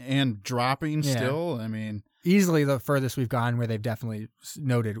 feet and dropping still. I mean, easily the furthest we've gone where they've definitely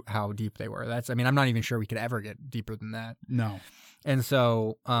noted how deep they were. I'm not even sure we could ever get deeper than that. No. And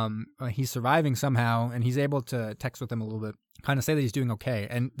so he's surviving somehow, and he's able to text with them a little bit, kind of say that he's doing okay.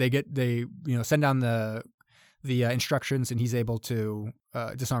 And they send down the instructions, and he's able to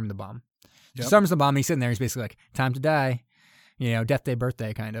disarm the bomb. Yep. Disarms the bomb, and he's sitting there. He's basically like, time to die. Death day,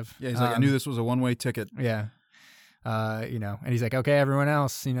 birthday kind of. Yeah, he's like, I knew this was a one-way ticket. Yeah. And he's like, okay, everyone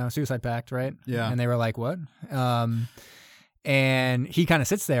else, suicide pact, right? Yeah. And they were like, what? And he kind of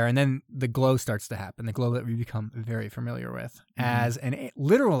sits there, and then the glow starts to happen. The glow that we become very familiar with as an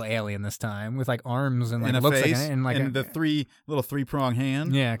literal alien this time, with like arms and like a looks face and the three-prong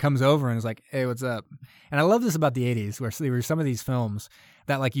hand. Yeah, comes over and is like, "Hey, what's up?" And I love this about the '80s, where there were some of these films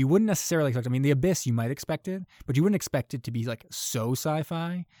that like you wouldn't necessarily expect. I mean, The Abyss you might expect it, but you wouldn't expect it to be like so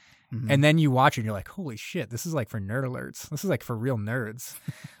sci-fi. Mm-hmm. And then you watch it and you're like, holy shit, this is like for nerd alerts. This is like for real nerds.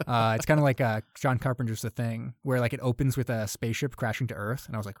 It's kind of like John Carpenter's The Thing, where like it opens with a spaceship crashing to Earth.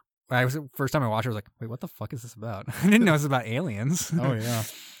 And I was like, first time I watched it, I was like, wait, what the fuck is this about? I didn't know it was about aliens. Oh, yeah.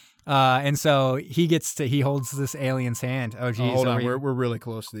 And so he holds this alien's hand. Oh, geez. Hold on. We're really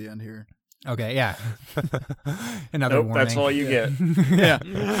close to the end here. Okay, yeah. Another warning. That's all you get. Yeah.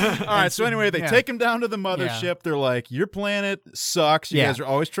 All right, so anyway, they take him down to the mothership. Yeah. They're like, your planet sucks. You guys are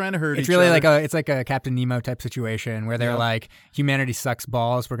always trying to hurt each other. It's like a Captain Nemo type situation where they're like, humanity sucks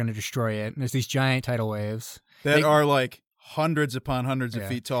balls, we're going to destroy it. And there's these giant tidal waves. That are like hundreds upon hundreds of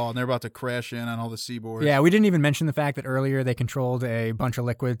feet tall, and they're about to crash in on all the seaboard. Yeah, we didn't even mention the fact that earlier they controlled a bunch of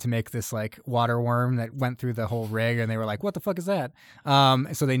liquid to make this like water worm that went through the whole rig, and they were like, what the fuck is that?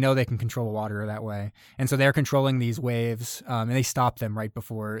 So they know they can control water that way. And so they're controlling these waves, and they stop them right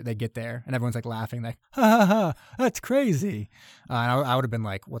before they get there. And everyone's like laughing, like, ha ha ha, that's crazy. And I would have been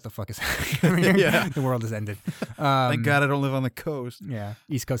like, what the fuck is happening? Yeah. The world has ended. Thank God I don't live on the coast. Yeah,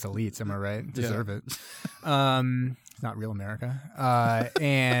 East Coast elites, am I right? Deserve it. Not real America.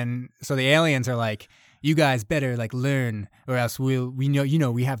 And so the aliens are like, you guys better like learn, or else we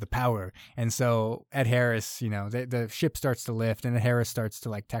have the power. And so Ed Harris, the ship starts to lift, and Ed Harris starts to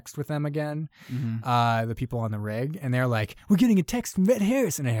like text with them again, the people on the rig, and they're like, we're getting a text from Ed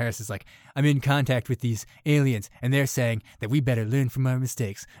Harris, and Ed Harris is like, I'm in contact with these aliens, and they're saying that we better learn from our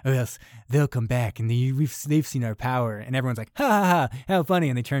mistakes, or else they'll come back and they've seen our power. And everyone's like, ha ha ha, how funny.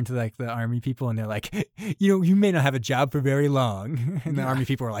 And they turn to like the army people, and they're like, you may not have a job for very long. And the army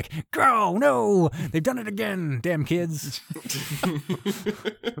people are like, go, no, they've done it again, damn kids.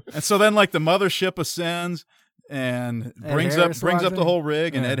 And so then like the mothership ascends and brings up the whole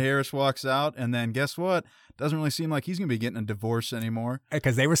rig, and Ed Harris walks out, and then guess what? Doesn't really seem like he's gonna be getting a divorce anymore,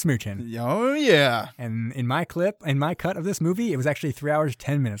 because they were smooching. Oh yeah. And in my cut of this movie, it was actually 3 hours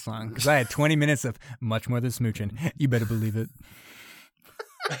 10 minutes long, because I had 20 minutes of much more than smooching. You better believe it.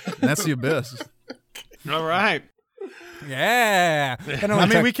 That's The Abyss. All right. Yeah. I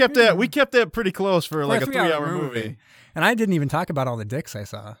mean, we kept that pretty close for like a 3-hour movie. And I didn't even talk about all the dicks I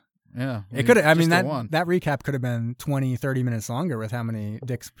saw. Yeah. It could have, I mean, that recap could have been 20, 30 minutes longer with how many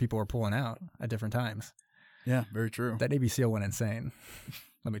dicks people were pulling out at different times. Yeah, very true. That Navy SEAL went insane.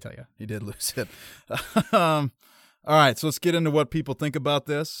 Let me tell you. He did lose it. All right, so let's get into what people think about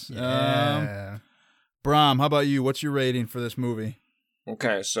this. Yeah. Brom, how about you? What's your rating for this movie?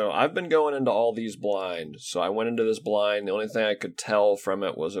 Okay, so I've been going into all these blind. So I went into this blind. The only thing I could tell from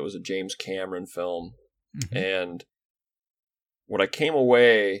it was a James Cameron film. Mm-hmm. And what I came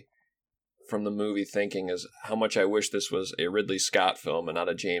away from the movie thinking is how much I wish this was a Ridley Scott film and not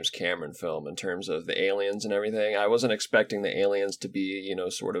a James Cameron film in terms of the aliens and everything. I wasn't expecting the aliens to be,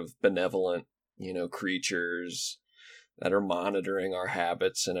 sort of benevolent, creatures that are monitoring our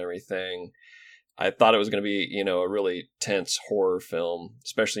habits and everything. I thought it was going to be, a really tense horror film,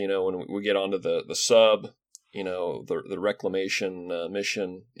 especially, when we get onto the sub, the reclamation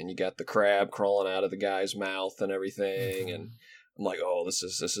mission, and you got the crab crawling out of the guy's mouth and everything. And I'm like, oh, this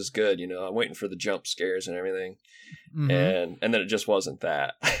is good. You know, I'm waiting for the jump scares and everything, Mm-hmm. and then it just wasn't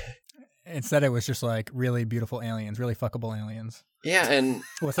that. Instead, it was just like really beautiful aliens, really fuckable aliens. Yeah, and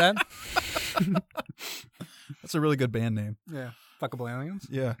What's that? That's a really good band name. Yeah, fuckable aliens.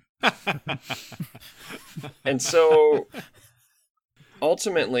 Yeah. and so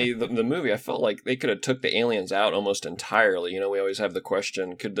ultimately, the movie, I felt like they could have took the aliens out almost entirely. You know, we always have the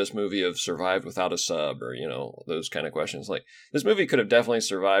question, could this movie have survived without a sub, or, you know, those kind of questions. Like, this movie could have definitely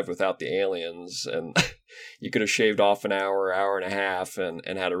survived without the aliens, and you could have shaved off an hour, hour and a half, and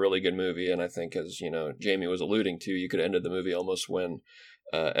had a really good movie. And I think, as, you know, Jamie was alluding to, you could have ended the movie almost when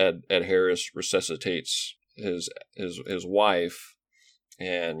Ed Harris resuscitates his wife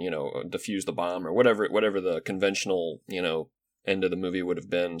and, you know, defuse the bomb, or whatever the conventional, you know, end of the movie would have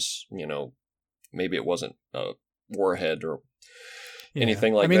been. You know, maybe it wasn't a warhead or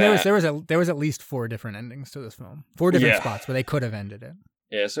anything like that. I mean, there was at least 4 different endings to this film, 4 different spots where they could have ended it.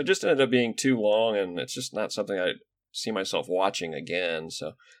 Yeah, so it just ended up being too long, and it's just not something I see myself watching again.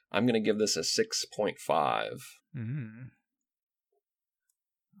 So I'm going to give this a 6.5. Mm-hmm.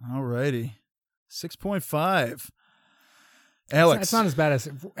 All righty. 6.5. Alex. It's not as bad as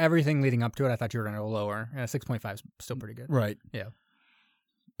everything leading up to it. I thought you were going to go lower. 6.5 is still pretty good. Right. Yeah.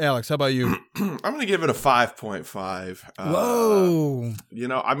 Alex, how about you? I'm going to give it a 5.5. Whoa. You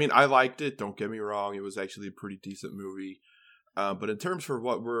know, I mean, I liked it. Don't get me wrong. It was actually a pretty decent movie. But in terms for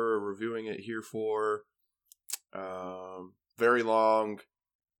what we're reviewing it here for, very long.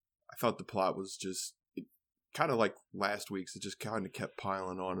 I thought the plot was just kind of like last week's. It just kind of kept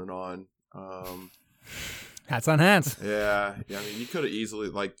piling on and on. Hats on hats. Yeah. I mean, you could have easily,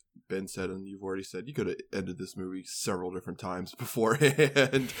 like Ben said, and you've already said, you could have ended this movie several different times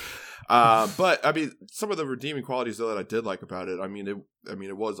beforehand. But I mean, some of the redeeming qualities though that I did like about it. I mean,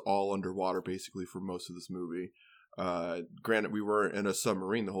 it was all underwater basically for most of this movie. Granted, we weren't in a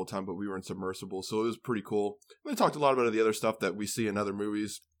submarine the whole time, but we were in submersible, so it was pretty cool. We talked a lot about the other stuff that we see in other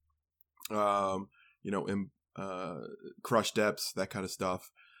movies. You know, in Crush Depths, that kind of stuff.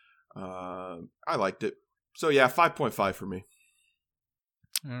 I liked it. So yeah, 5.5 for me.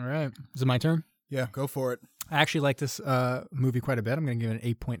 All right. Is it my turn? Yeah, go for it. I actually like this movie quite a bit. I'm going to give it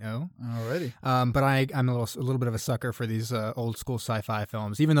an 8.0. Alrighty. But I'm a little bit of a sucker for these old school sci-fi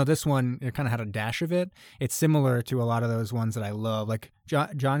films. Even though this one, it kind of had a dash of it, it's similar to a lot of those ones that I love. Like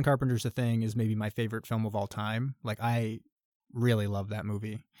John Carpenter's The Thing is maybe my favorite film of all time. Like, I really love that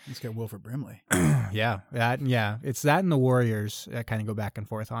movie. Let's get Wilford Brimley. Yeah. It's that and The Warriors I kind of go back and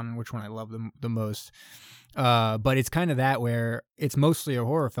forth on which one I love the most. But it's kind of that where it's mostly a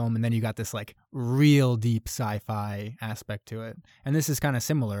horror film, and then you got this like real deep sci-fi aspect to it. And this is kind of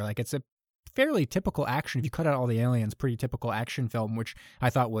similar. Like, it's a fairly typical action. If you cut out all the aliens, pretty typical action film, which I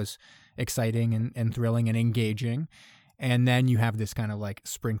thought was exciting and thrilling and engaging. And then you have this kind of like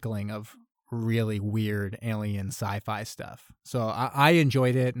sprinkling of really weird alien sci-fi stuff. So I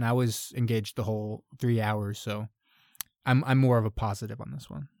enjoyed it, and I was engaged the whole 3 hours. So I'm more of a positive on this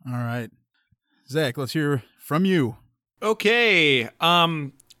one. All right. Zach, let's hear from you. Okay.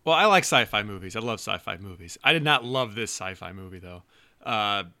 Well, I like sci-fi movies. I love sci-fi movies. I did not love this sci-fi movie, though.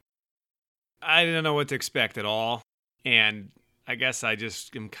 I didn't know what to expect at all. And I guess I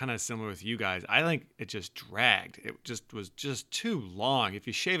just am kind of similar with you guys. I think it just dragged. It just was just too long. If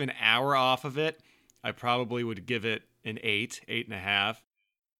you shave an hour off of it, I probably would give it an 8.5.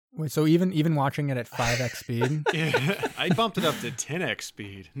 Wait, so even watching it at 5x speed? Yeah, I bumped it up to 10x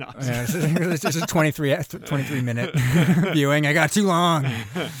speed. No, yeah, it's just a 23 minute viewing. I got too long.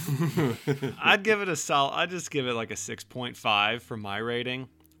 I'd give it a solid. I'd just give it like a 6.5 for my rating.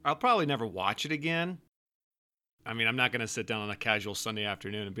 I'll probably never watch it again. I mean, I'm not going to sit down on a casual Sunday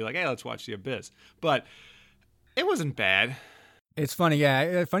afternoon and be like, hey, let's watch The Abyss. But it wasn't bad. It's funny,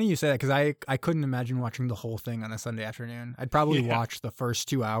 yeah. Funny you say that, because I couldn't imagine watching the whole thing on a Sunday afternoon. I'd probably watch the first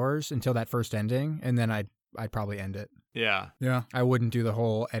 2 hours until that first ending, and then I'd probably end it. Yeah. I wouldn't do the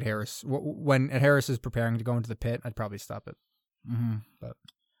whole Ed Harris. When Ed Harris is preparing to go into the pit, I'd probably stop it. Mm-hmm. But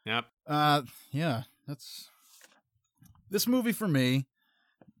yep. Yeah, that's this movie for me.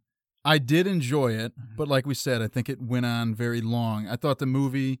 I did enjoy it, but like we said, I think it went on very long. I thought the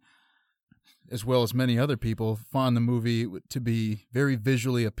movie, as well as many other people, found the movie to be very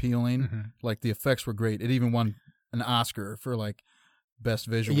visually appealing. Mm-hmm. Like, the effects were great. It even won an Oscar for like best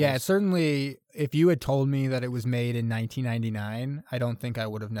visuals. Yeah, it certainly. If you had told me that it was made in 1999, I don't think I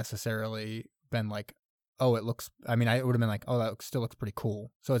would have necessarily been like, oh, it looks. I mean, I would have been like, oh, that still looks pretty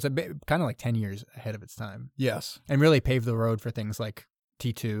cool. So it's a bit kind of like 10 years ahead of its time. Yes, and really paved the road for things like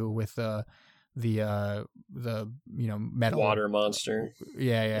T2 with the metal water monster.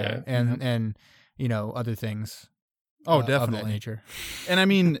 Yeah. And you know, other things of that nature. And I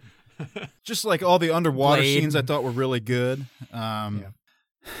mean, just like all the underwater scenes I thought were really good.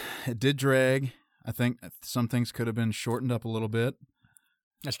 It did drag. I think some things could have been shortened up a little bit.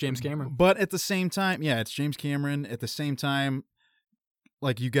 That's James Cameron. But at the same time, it's James Cameron. At the same time,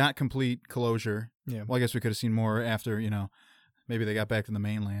 like, you got complete closure. Yeah. Well, I guess we could have seen more after, maybe they got back to the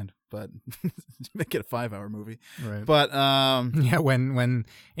mainland, but make it a 5-hour movie. Right. But when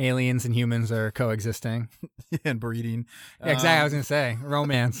aliens and humans are coexisting and breeding. Yeah, exactly. I was gonna say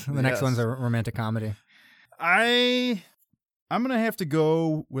romance. The next one's a romantic comedy. I'm gonna have to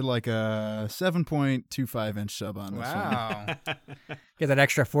go with like a 7.25 inch sub on this one. Wow. Get that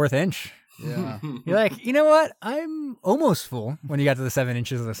extra 4th inch. Yeah. You're like, you know what? I'm almost full when you got to the 7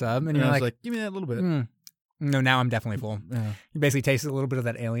 inches of the sub, and you're I was like, give me that little bit. No, now I'm definitely full. Yeah. You basically tasted a little bit of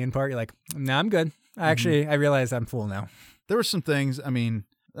that alien part. You're like, no, I'm good. I realize I'm full now. There were some things. I mean,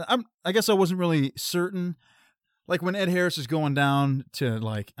 I guess I wasn't really certain. Like when Ed Harris is going down to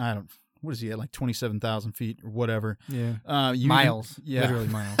what is he at, like 27,000 feet or whatever? Yeah. Miles. Yeah. Literally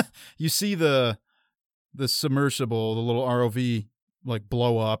miles. You see the submersible, the little ROV, like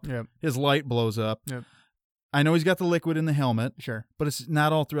blow up. Yep. His light blows up. Yep. I know he's got the liquid in the helmet. Sure. But it's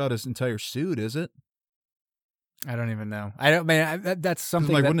not all throughout his entire suit, is it? I don't even know. That's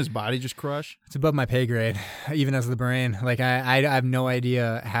something. Like, wouldn't his body just crush? It's above my pay grade, even as the brain. Like, I have no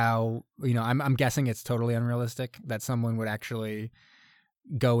idea how. I'm guessing it's totally unrealistic that someone would actually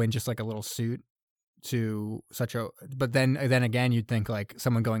go in just like a little suit to such a. But then again, you'd think like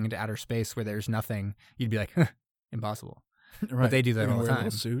someone going into outer space where there's nothing. You'd be like, impossible. Right. But they do that all the time. A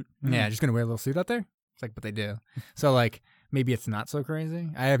little suit. Yeah, just gonna wear a little suit out there. It's like, but they do. So like, maybe it's not so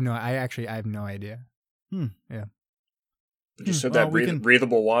crazy. I have no idea. Yeah. But you said that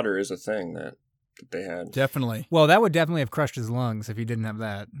breathable water is a thing that they had. Definitely. Well, that would definitely have crushed his lungs if he didn't have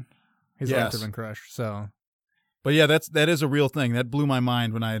that. His lungs would have been crushed. So. But yeah, that is a real thing. That blew my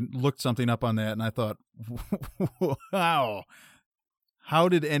mind when I looked something up on that, and I thought, wow, how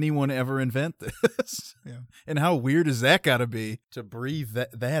did anyone ever invent this? Yeah. And how weird is that got to be to breathe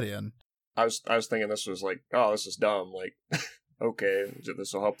that in? I was thinking this was like, oh, this is dumb. Like, okay,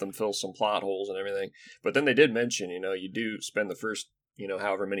 this will help them fill some plot holes and everything. But then they did mention, you do spend the first,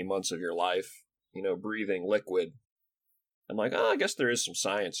 however many months of your life, breathing liquid. I'm like, I guess there is some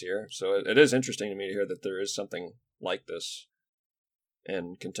science here. So it is interesting to me to hear that there is something like this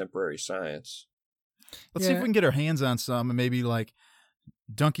in contemporary science. Let's see if we can get our hands on some and maybe like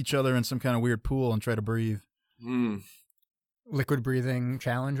dunk each other in some kind of weird pool and try to breathe. Liquid breathing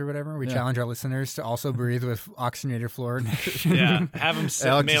challenge or whatever. We challenge our listeners to also breathe with oxygenator fluoridation. Yeah, have them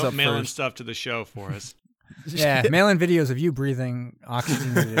mail in stuff to the show for us. Yeah, mail in videos of you breathing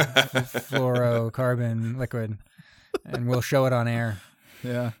oxygenated fluorocarbon liquid, and we'll show it on air.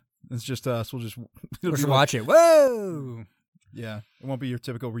 Yeah, it's just us. We'll just watch it. Whoa! Yeah, it won't be your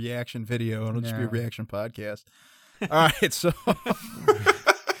typical reaction video. It'll just be a reaction podcast. All right, so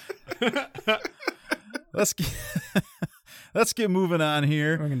let's get moving on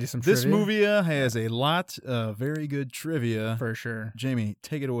here. We're gonna do some This trivia. movie has a lot of very good trivia. For sure. Jamie,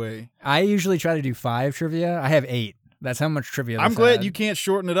 take it away. I usually try to do 5 trivia. I have 8. That's how much trivia I'm glad you can't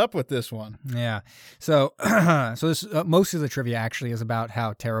shorten it up with this one. Yeah. So this most of the trivia actually is about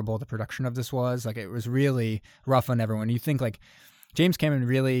how terrible the production of this was. Like, it was really rough on everyone. You think like James Cameron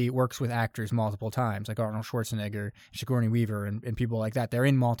really works with actors multiple times, like Arnold Schwarzenegger, Sigourney Weaver, and people like that. They're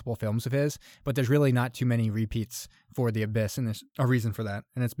in multiple films of his, but there's really not too many repeats for The Abyss, and there's a reason for that,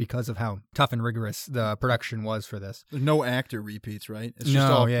 and it's because of how tough and rigorous the production was for this. There's no actor repeats, right? It's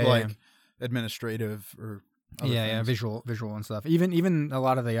just all administrative or other things. Visual and stuff. Even a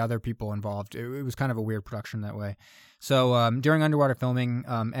lot of the other people involved, it was kind of a weird production that way. So during underwater filming,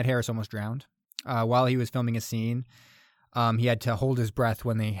 Ed Harris almost drowned. While he was filming a scene, he had to hold his breath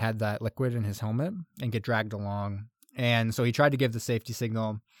when they had that liquid in his helmet and get dragged along. And so he tried to give the safety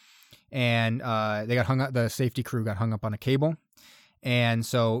signal, and they got hung up. The safety crew got hung up on a cable. And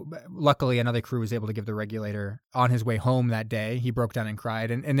so luckily another crew was able to give the regulator on his way home that day. He broke down and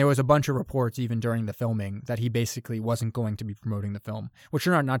cried. And there was a bunch of reports even during the filming that he basically wasn't going to be promoting the film, which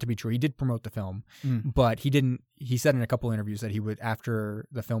turned out not to be true. He did promote the film, but he didn't. He said in a couple interviews that he would, after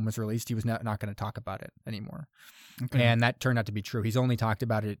the film was released, he was not going to talk about it anymore. Okay. And that turned out to be true. He's only talked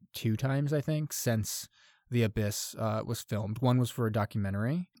about it 2 times, I think, since The Abyss was filmed. One was for a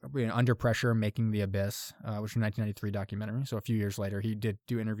documentary, Under Pressure, Making the Abyss, which was a 1993 documentary. So a few years later, he did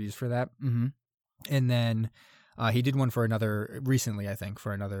do interviews for that. Mm-hmm. And then he did one for another, recently, I think,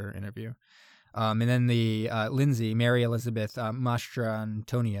 for another interview. And then the Lindsay, Mary Elizabeth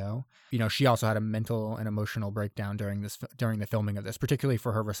Mastrantonio, she also had a mental and emotional breakdown during the filming of this, particularly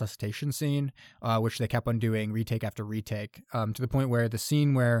for her resuscitation scene, which they kept on doing retake after retake, to the point where the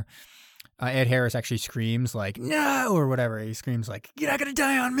scene where Ed Harris actually screams like, no, or whatever. He screams like, you're not going to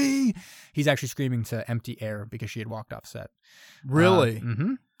die on me. He's actually screaming to empty air because she had walked off set. Really?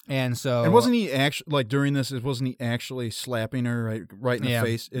 Mm-hmm. And so, and wasn't he actually like during this? Wasn't he actually slapping her right in the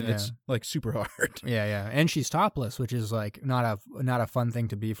face? And it's like super hard. Yeah. And she's topless, which is like not a fun thing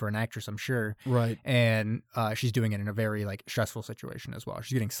to be for an actress, I'm sure. Right. And she's doing it in a very like stressful situation as well.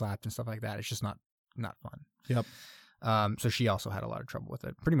 She's getting slapped and stuff like that. It's just not fun. Yep. So she also had a lot of trouble with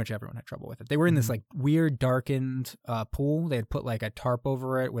it. Pretty much everyone had trouble with it. They were in this like weird darkened pool. They had put like a tarp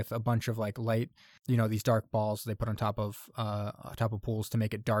over it with a bunch of like light, these dark balls they put on top of pools to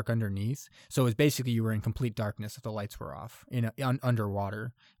make it dark underneath. So it was basically you were in complete darkness if the lights were off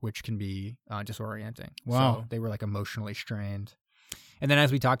underwater, which can be disorienting. Wow. So they were like emotionally strained. And then,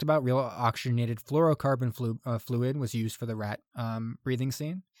 as we talked about, real oxygenated fluorocarbon fluid was used for the rat breathing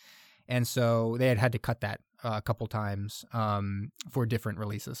scene. And so they had to cut that a couple times for different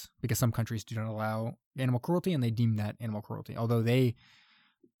releases because some countries do not allow animal cruelty, and they deem that animal cruelty. Although they,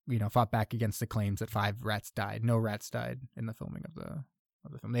 fought back against the claims that 5 rats died. No rats died in the filming of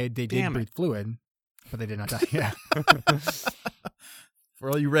the film. They did breathe fluid, but they did not die. Yeah. For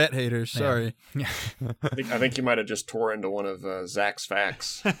all you rat haters, sorry. Yeah. I think you might have just tore into one of Zach's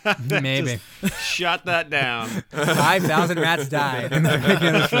facts. Maybe. Shut that down. 5,000 rats died in the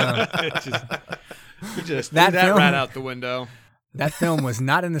beginning of the film. Just threw that rat out the window. That film was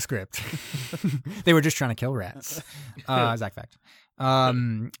not in the script. They were just trying to kill rats. Zach fact.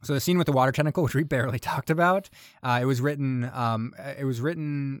 So the scene with the water tentacle, which we barely talked about, it was written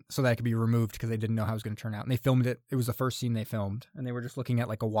so that it could be removed because they didn't know how it was going to turn out. And they filmed it. It was the first scene they filmed, and they were just looking at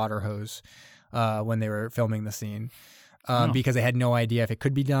like a water hose when they were filming the scene. Because they had no idea if it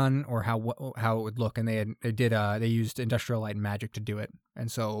could be done or how it would look, and they used industrial light and magic to do it.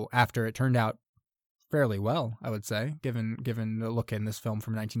 And so after it turned out fairly well, I would say, given the look in this film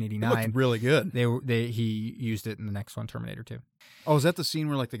from 1989, it looked really good. He used it in the next one, Terminator 2. Oh, is that the scene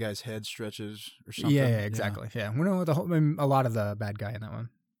where like the guy's head stretches or something? Yeah, exactly. Yeah, we know a lot of the bad guy in that one.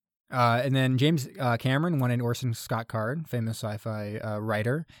 And then James Cameron wanted Orson Scott Card, famous sci-fi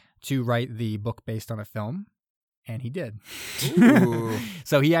writer, to write the book based on a film, and he did.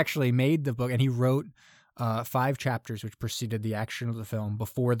 So he actually made the book, and he wrote 5 chapters which preceded the action of the film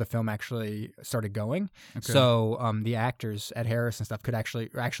before the film actually started going. Okay. So the actors, Ed Harris and stuff, could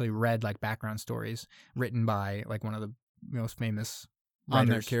actually read like background stories written by like one of the most famous writers. On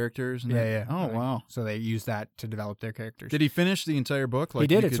their characters? And yeah. Oh, wow. So they used that to develop their characters. Did he finish the entire book? He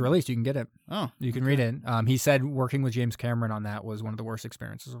did. It's released. You can get it. Oh. You can read it. He said working with James Cameron on that was one of the worst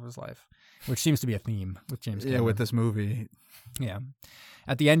experiences of his life, which seems to be a theme with James Cameron. Yeah, with this movie. Yeah.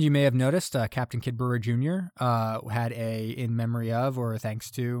 At the end, you may have noticed Captain Kid Brewer Jr. Had a in memory of or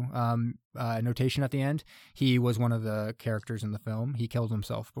thanks to notation at the end. He was one of the characters in the film. He killed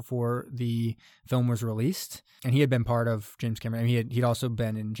himself before the film was released, and he had been part of James Cameron. I mean, he'd also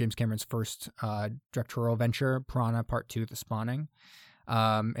been in James Cameron's first directorial venture, Piranha Part 2: The Spawning.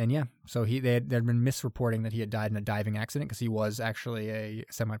 And yeah, so there'd been misreporting that he had died in a diving accident because he was actually a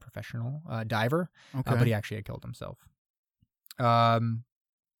semi-professional diver, but he actually had killed himself.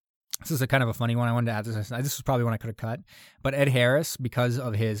 This is a kind of a funny one. I wanted to add this. This was probably one I could have cut. But Ed Harris, because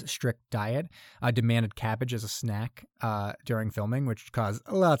of his strict diet, demanded cabbage as a snack during filming, which caused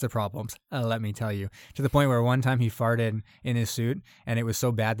lots of problems, let me tell you. To the point where one time he farted in his suit, and it was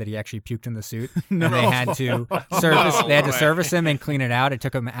so bad that he actually puked in the suit. No. And they had to service him and clean it out. It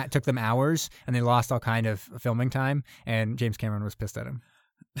took them hours, and they lost all kind of filming time, and James Cameron was pissed at him.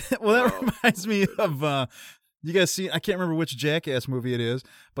 Well, that reminds me of... you guys see, I can't remember which Jackass movie it is,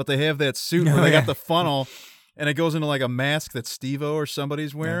 but they have that suit where they got the funnel, and it goes into like a mask that Steve-O or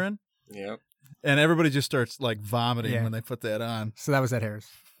somebody's wearing. Yep. And everybody just starts like vomiting when they put that on. So that was Ed Harris.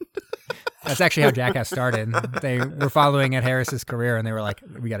 That's actually how Jackass started. They were following Ed Harris's career, and they were like,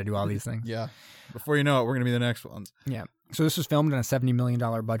 we got to do all these things. Yeah. Before you know it, we're going to be the next ones. Yeah. So this was filmed on a $70 million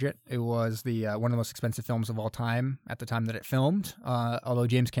budget. It was the one of the most expensive films of all time at the time that it filmed. Although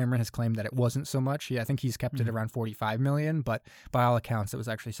James Cameron has claimed that it wasn't so much. I think he's kept it around $45 million, but by all accounts, it was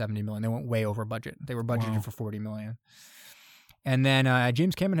actually $70 million. They went way over budget. They were budgeted for $40 million. And then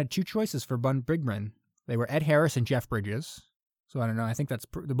James Cameron had 2 choices for Bun Brigman. They were Ed Harris and Jeff Bridges. So I don't know. I think they're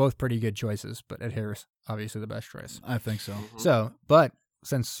both pretty good choices, but Ed Harris, obviously the best choice. I think so. So, but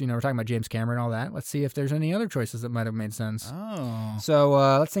since we're talking about James Cameron and all that, let's see if there's any other choices that might have made sense. Oh. So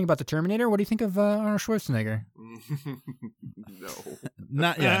let's think about the Terminator. What do you think of Arnold Schwarzenegger? No.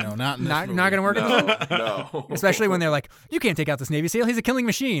 Not going to work at all? No. Especially when they're like, you can't take out this Navy SEAL. He's a killing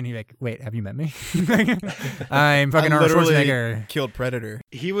machine. You're like, wait, have you met me? I'm fucking Arnold Schwarzenegger. Killed Predator.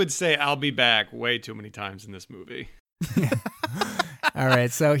 He would say, "I'll be back" way too many times in this movie. All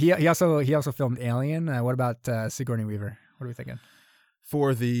right. So he also filmed Alien. What about Sigourney Weaver? What are we thinking?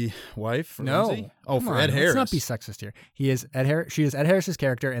 For the wife? For No. Lindsay? Oh, Come for on, Ed Harris. Let's not be sexist here. He is Ed Harris. She is Ed Harris's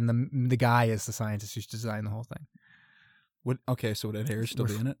character, and the guy is the scientist who's designed the whole thing. Okay, so would Ed Harris still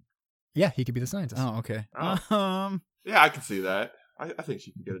be in it? Yeah, he could be the scientist. Oh, okay. Yeah, I can see that. I think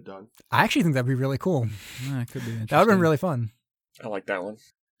she can get it done. I actually think that'd be really cool. It could be interesting. That would have been really fun. I like that one.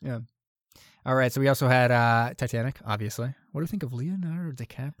 Yeah. All right, so we also had Titanic, obviously. What do you think of Leonardo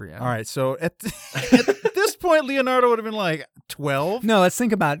DiCaprio? All right, so at this point, Leonardo would have been like 12. No, let's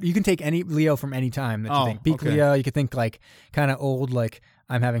think about, you can take any Leo from any time that you think. Peak okay. Leo, you could think like kind of old, like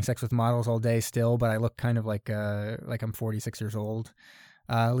I'm having sex with models all day still, but I look kind of like I'm 46 years old.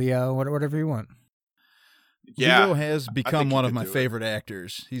 Leo, whatever you want. Yeah, Leo has become one of my do favorite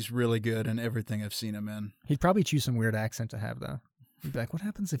actors. He's really good in everything I've seen him in. He'd probably choose some weird accent to have, though. He'd be like, what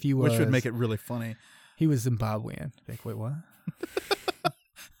happens if you was... Which would make it really funny. He was Zimbabwean. Like, wait, what?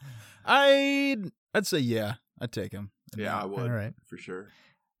 I'd say yeah. I'd take him. Yeah, I would. All right. For sure.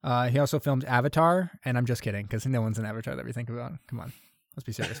 He also filmed Avatar, and I'm just kidding, because no one's in Avatar that we think about. Come on. Let's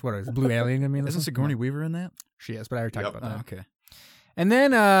be serious. What is it? Blue Alien? Isn't Sigourney Weaver in that? She is, but I already talked about that. Oh, okay. And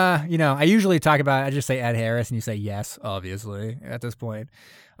then, I usually I just say Ed Harris, and you say yes, obviously, at this point.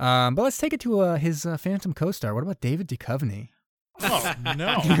 But let's take it to his Phantom co-star. What about David Duchovny? Oh,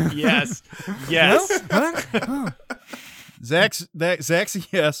 no. Yes. No? What? Oh. Zach's a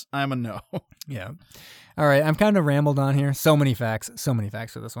yes. I'm a no. Yeah. All right. I'm kind of rambled on here. So many facts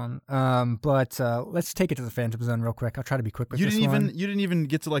for this one. But let's take it to the Phantom Zone real quick. I'll try to be quick with this one. You didn't even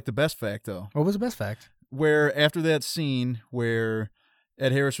get to like the best fact though. What was the best fact? Where after that scene where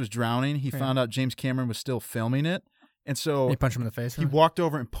Ed Harris was drowning, he found out James Cameron was still filming it, and so He punched him in the face. he walked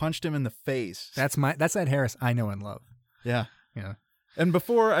over and punched him in the face. That's Ed Harris I know and love. Yeah. Yeah. And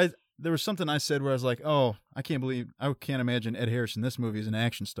before there was something I said where I was like, oh, I can't imagine Ed Harris in this movie as an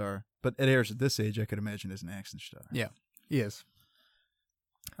action star. But Ed Harris at this age, I could imagine as an action star. Yeah, he is.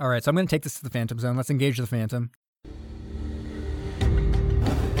 All right, so I'm going to take this to the Phantom Zone. Let's engage the Phantom.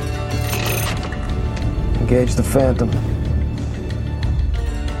 Engage the Phantom.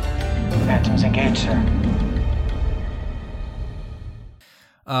 Phantom's engaged, sir.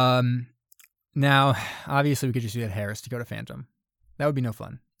 Now, obviously, we could just get Harris to go to Phantom. That would be no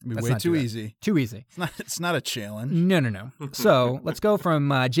fun. It'd be way too easy. Too easy. It's not a challenge. No. So let's go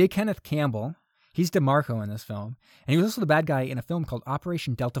from J. Kenneth Campbell. He's DeMarco in this film. And he was also the bad guy in a film called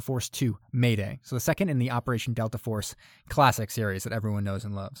Operation Delta Force 2, Mayday. So the second in the Operation Delta Force classic series that everyone knows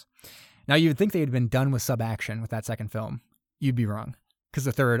and loves. Now, you would think they had been done with sub-action with that second film. You'd be wrong. Because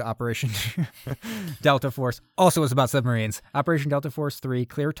the third Operation Delta Force also was about submarines. Operation Delta Force 3,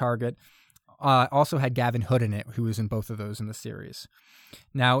 Clear Target, also had Gavin Hood in it, who was in both of those in the series.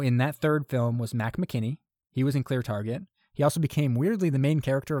 Now, in that third film was Mac McKinney. He was in Clear Target. He also became, weirdly, the main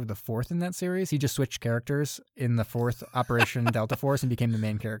character of the fourth in that series. He just switched characters in the fourth Operation Delta Force and became the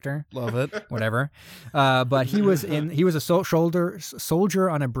main character. Love it. Whatever. But he was a soldier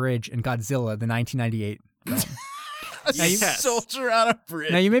on a bridge in Godzilla, the 1998 film. Soldier on a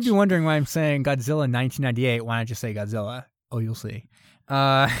bridge. Now, you may be wondering why I'm saying Godzilla 1998. Why not just say Godzilla? Oh, you'll see.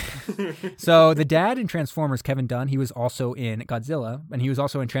 So the dad in Transformers, Kevin Dunn, he was also in Godzilla, and he was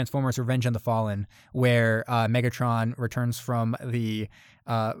also in Transformers Revenge on the Fallen, where Megatron returns from the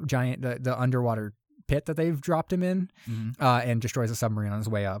the underwater pit that they've dropped him in, and destroys a submarine on his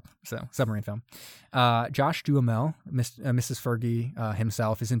way up. So, submarine film. Josh Duhamel, Mrs. Fergie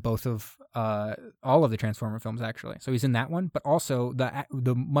himself, is in both of all of the Transformer films, actually. So he's in that one, but also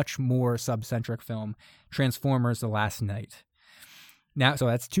the much more sub-centric film, Transformers: The Last Night. Now, so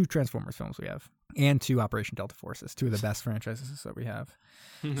that's 2 Transformers films we have, and 2 Operation Delta Forces, 2 of the best franchises that we have.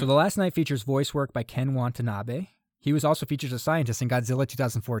 So The Last Night features voice work by Ken Watanabe. He was also featured as a scientist in Godzilla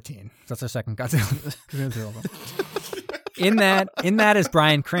 2014. So that's our second Godzilla. In that is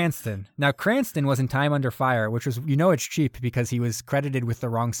Bryan Cranston. Now, Cranston was in Time Under Fire, which was, it's cheap because he was credited with the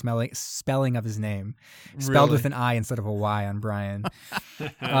wrong spelling of his name. Spelled with an I instead of a Y on Brian.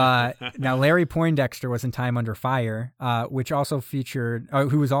 Now, Larry Poindexter was in Time Under Fire, which also featured,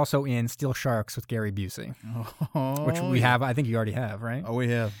 who was also in Steel Sharks with Gary Busey. Which we have, I think you already have, right? Oh, we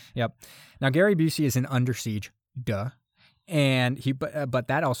have. Yep. Now, Gary Busey is in Under Siege, duh. And but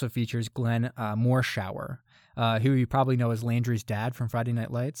that also features Glenn Morshower. who you probably know as Landry's dad from Friday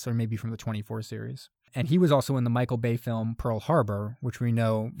Night Lights, or maybe from the 24 series. And he was also in the Michael Bay film Pearl Harbor, which we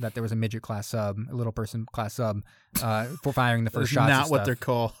know that there was a midget class sub, a little person class sub, for firing the first shots. Not what they're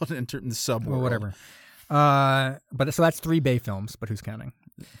called in the sub world. Or whatever. But so that's 3 Bay films, but who's counting?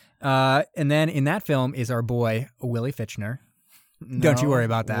 And then in that film is our boy Willie Fitchner. Don't you worry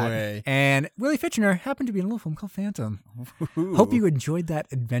about that. Way. And Willie Fitchner happened to be in a little film called Phantom. Ooh. Hope you enjoyed that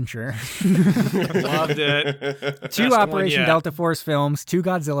adventure. Loved it. 2 Operation Delta Force films, 2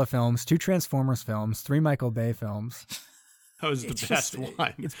 Godzilla films, 2 Transformers films, 3 Michael Bay films. That was the best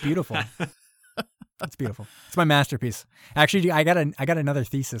one. It's beautiful. It's beautiful. It's my masterpiece. Actually, I got another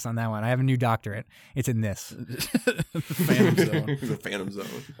thesis on that one. I have a new doctorate. It's in this. The Phantom Zone. The Phantom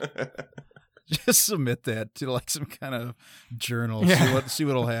Zone. Just submit that to like some kind of journal. Yeah. See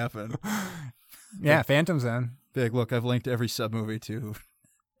what'll happen. Yeah, Phantom Zone. Big look. I've linked every sub movie to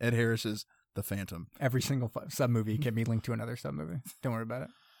Ed Harris's The Phantom. Every single sub movie can be linked to another sub movie. Don't worry about it.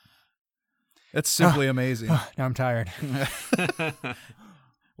 It's simply amazing. Now I'm tired.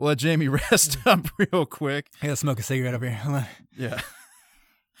 We'll let Jamie rest up real quick. I gotta smoke a cigarette over here. Hold on. Yeah.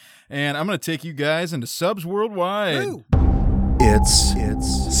 And I'm going to take you guys into subs worldwide. Woo! It's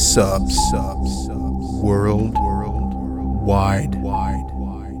subs world wide.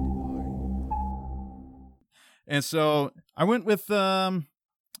 And so I went with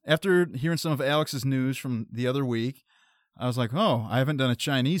after hearing some of Alex's news from the other week, I was like, oh, I haven't done a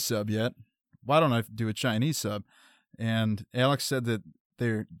Chinese sub yet. Why don't I do a Chinese sub? And Alex said that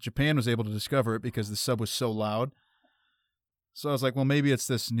Japan was able to discover it because the sub was so loud. So I was like, well, maybe it's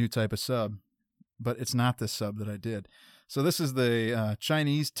this new type of sub, but it's not this sub that I did. So this is the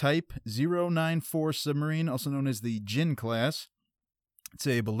Chinese Type 094 submarine, also known as the Jin class. It's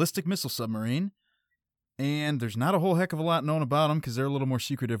a ballistic missile submarine, and there's not a whole heck of a lot known about them because they're a little more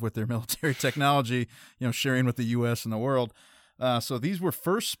secretive with their military technology, sharing with the U.S. and the world. So these were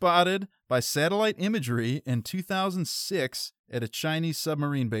first spotted by satellite imagery in 2006 at a Chinese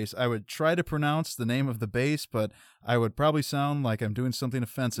submarine base. I would try to pronounce the name of the base, but I would probably sound like I'm doing something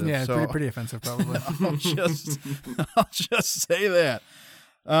offensive. Yeah, so pretty offensive, probably. I'll just say that.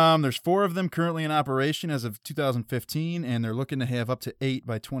 There's 4 of them currently in operation as of 2015, and they're looking to have up to 8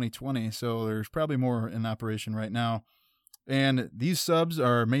 by 2020. So there's probably more in operation right now. And these subs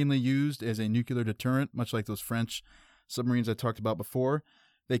are mainly used as a nuclear deterrent, much like those French submarines I talked about before.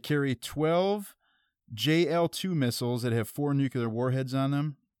 They carry 12 JL-2 missiles that have 4 nuclear warheads on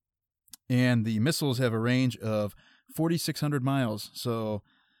them. And the missiles have a range of 4,600 miles. So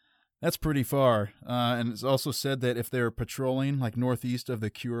that's pretty far. And it's also said that if they're patrolling like northeast of the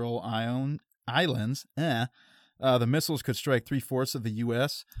Kuril Islands, the missiles could strike 3/4 of the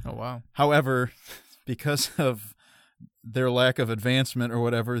U.S. Oh, wow. However, because of their lack of advancement or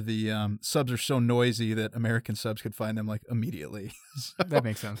whatever, the subs are so noisy that American subs could find them like immediately. So, that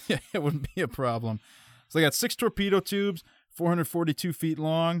makes sense. Yeah, it wouldn't be a problem. So they got 6 torpedo tubes, 442 feet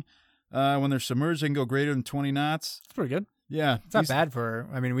long. When they're submerged, they can go greater than 20 knots. That's pretty good. Yeah. It's not bad for,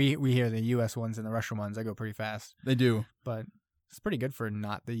 we hear the U.S. ones and the Russian ones. They go pretty fast. They do. But it's pretty good for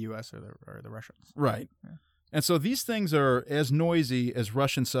not the U.S. or the Russians. Right. Yeah. And so these things are as noisy as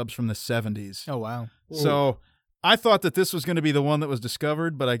Russian subs from the 70s. Oh, wow. So I thought that this was going to be the one that was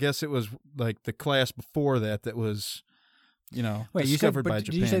discovered, but I guess it was like the class before that was, discovered by Japan.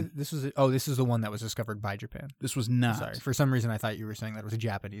 Did you say this is the one that was discovered by Japan? This was not. Sorry. For some reason, I thought you were saying that it was a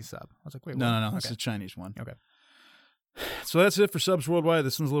Japanese sub. I was like, wait, what? No. Okay. It's a Chinese one. Okay. So that's it for subs worldwide.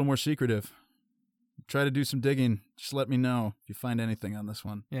 This one's a little more secretive. Try to do some digging. Just let me know if you find anything on this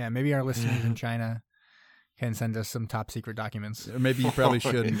one. Yeah, maybe our listeners in China can send us some top secret documents. Or maybe you probably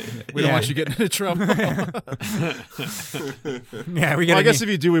shouldn't. We don't want you getting into trouble. Yeah, I guess if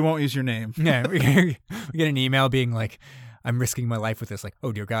you do, we won't use your name. Yeah, we get an email being like, I'm risking my life with this. Like,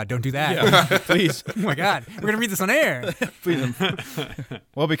 oh, dear God, don't do that. Yeah, please. Oh, my God. We're going to read this on air. Please.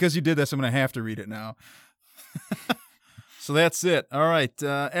 Well, because you did this, I'm going to have to read it now. So that's it. All right.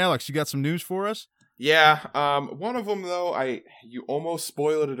 Alex, you got some news for us? Yeah. One of them, though, you almost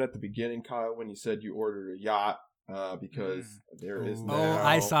spoiled it at the beginning, Kyle, when you said you ordered a yacht because there is now... Oh,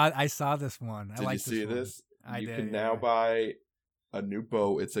 I saw this one. Did you see this? I did. You can now buy a new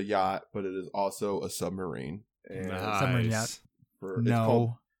boat. It's a yacht, but it is also a submarine. And Nice. Submarine yacht.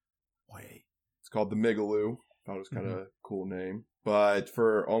 It's called the Migaloo. I thought it was kind of a cool name. But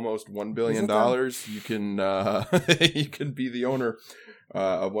for almost $1 billion, you can you can be the owner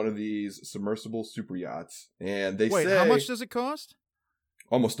of one of these submersible super yachts. And they say, how much does it cost?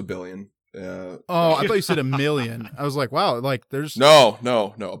 Almost $1 billion. I thought you said $1 million. I was like, wow, like there's no,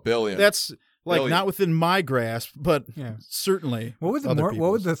 $1 billion. That's Like, not within my grasp, but Yeah. certainly. What would the other what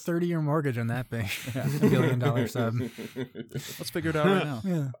would people's. the 30-year mortgage on that be? $1 billion sub. Let's figure it out right now.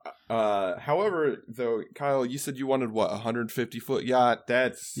 Yeah. However, though, Kyle, you said you wanted what, 150-foot yacht?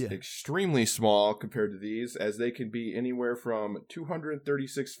 That's extremely small compared to these, as they can be anywhere from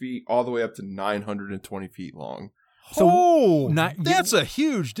 236 feet all the way up to 920 feet long. So that's a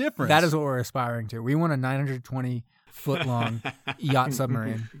huge difference. That is what we're aspiring to. We want a 920-foot-long yacht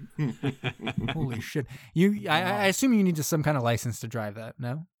submarine. Holy shit! I assume you need some kind of license to drive that.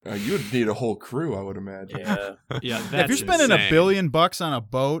 No. You would need a whole crew, I would imagine. Yeah. That's if you're spending insane. $1 billion on a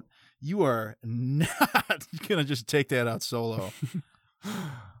boat, you are not gonna just take that out solo.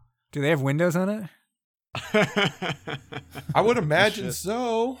 Do they have windows on it? I would imagine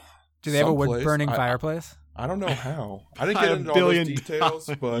so. Do they have a Someplace. wood-burning fireplace? I don't know how. I didn't get into all those details,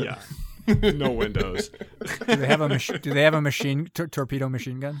 but yeah. No windows. Do they have a torpedo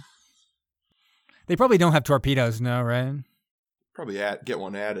machine gun? They probably don't have torpedoes, no, right? probably get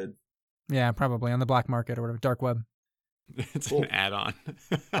one added. Yeah, probably on the black market or whatever, dark web. It's an add-on.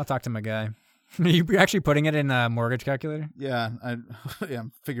 I'll talk to my guy. You're actually putting it in a mortgage calculator? Yeah,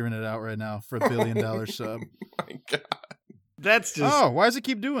 I'm figuring it out right now for $1 billion sub. Oh my God. That's just why does it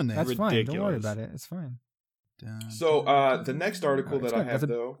keep doing that? That's ridiculous. fine. Don't worry about it. It's fine. So the next article that I have,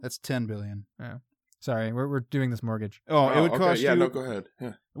 though, that's $10 billion. Yeah. Sorry, we're doing this morttage. Oh, it would cost you. Yeah, no, go ahead.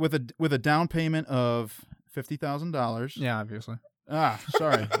 Yeah. with a down payment of $50,000. Yeah, obviously.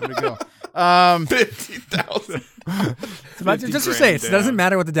 Sorry. Where'd it go? 50,000. Just to say, it doesn't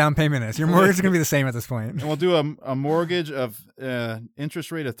matter what the down payment is. Your mortgage is going to be the same at this point. And we'll do a mortgage of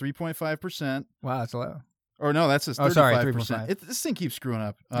interest rate of 3.5%. Wow, that's low. Or no, that's 35%. Oh, sorry, 3.5. This thing keeps screwing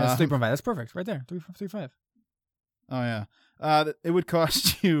up. That's 3.5. That's perfect. Right there. 3.5. Oh, yeah. It would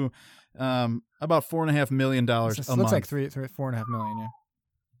cost you about $4.5 million a month. Looks like 4.5 million, yeah.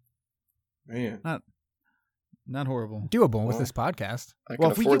 Man. Not horrible. Doable with this podcast.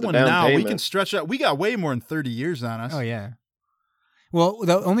 Well, if we get one now, we can stretch out. We got way more than 30 years on us. Oh, yeah. Well,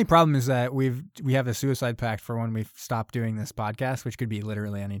 the only problem is that we have a suicide pact for when we stop doing this podcast, which could be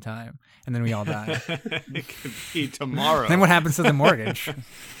literally any time, and then we all die. It could be tomorrow. Then what happens to the mortgage?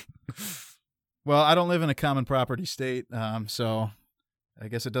 Well, I don't live in a common property state, so I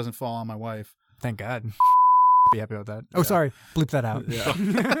guess it doesn't fall on my wife. Thank God. Be happy with that. Oh, sorry. Bleep that out. Yeah.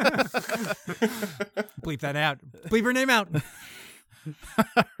 Bleep that out. Bleep her name out.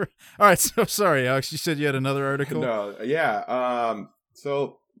 All right. So sorry, Alex. You said you had another article. No, yeah.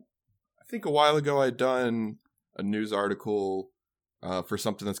 So I think a while ago I'd done a news article for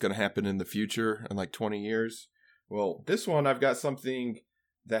something that's going to happen in the future in like 20 years. Well, this one I've got something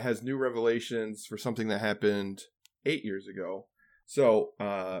that has new revelations for something that happened 8 years ago. So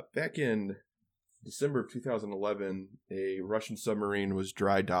back in December of 2011, a Russian submarine was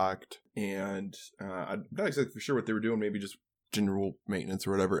dry docked, and I'm not exactly for sure what they were doing, maybe just general maintenance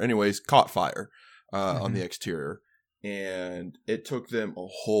or whatever. Anyways, caught fire on the exterior, and it took them a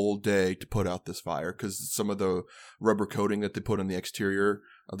whole day to put out this fire because some of the rubber coating that they put on the exterior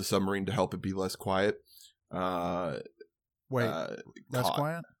of the submarine to help it be less quiet. Wait, less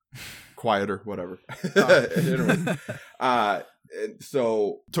quiet? Quieter, whatever. Anyway, and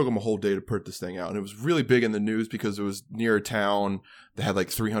so it took them a whole day to put this thing out. And it was really big in the news because it was near a town that had like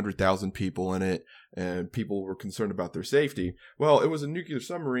 300,000 people in it, and people were concerned about their safety. Well, it was a nuclear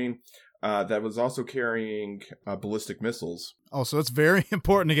submarine that was also carrying ballistic missiles. Oh, so it's very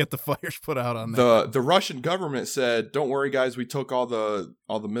important to get the fires put out on that. The Russian government said, "Don't worry, guys. We took all the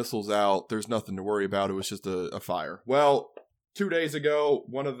missiles out. There's nothing to worry about. It was just a fire." Well, 2 days ago,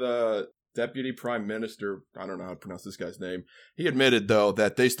 one of the Deputy Prime Minister, I don't know how to pronounce this guy's name, he admitted, though,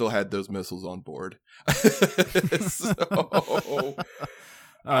 that they still had those missiles on board. That's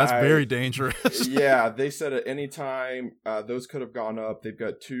very dangerous. Yeah, they said at any time those could have gone up. They've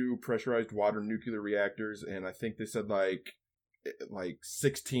got 2 pressurized water nuclear reactors, and I think they said like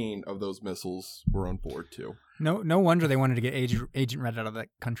 16 of those missiles were on board, too. No wonder they wanted to get Agent Red out of that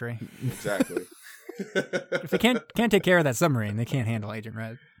country. Exactly. If they can't take care of that submarine, they can't handle Agent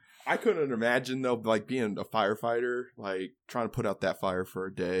Red. I couldn't imagine, though, like being a firefighter, like trying to put out that fire for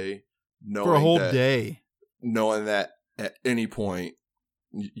a day. For a whole day. Knowing that at any point,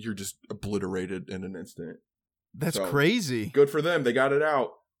 you're just obliterated in an instant. That's crazy. Good for them. They got it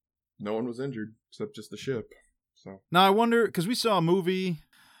out. No one was injured except just the ship. So now I wonder, because we saw a movie,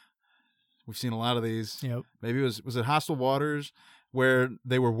 we've seen a lot of these. Yep. Maybe was it Hostile Waters, where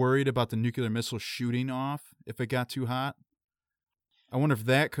they were worried about the nuclear missile shooting off if it got too hot. I wonder if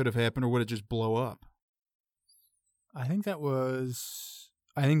that could have happened, or would it just blow up? I think that was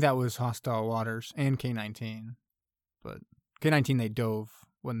Hostile Waters and K-19, but K-19 they dove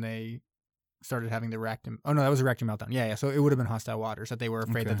when they started having the reactor. Oh no, that was a reactor meltdown. Yeah. So it would have been hostile waters that they were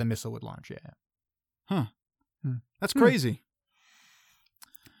afraid that the missile would launch. Yeah. Huh. That's crazy.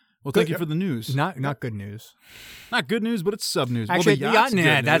 Well, thank you for the news. Not good news. Not good news, but it's sub news. Actually, the yacht's good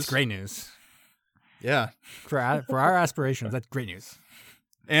news. That's great news. Yeah. For our aspirations, that's great news.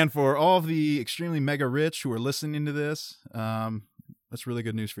 And for all of the extremely mega rich who are listening to this, that's really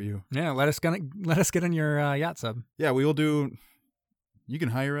good news for you. Yeah, let us get on your yacht sub. Yeah, we will do. You can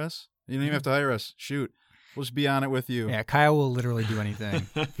hire us. You don't even have to hire us. Shoot, we'll just be on it with you. Yeah, Kyle will literally do anything.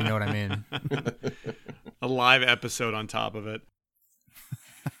 If you know what I mean. A live episode on top of it.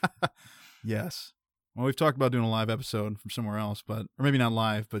 Yes. Well, we've talked about doing a live episode from somewhere else, or maybe not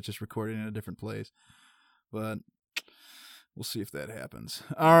live, but just recording in a different place. But we'll see if that happens.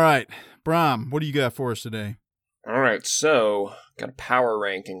 All right, Brom, what do you got for us today? All right, so got power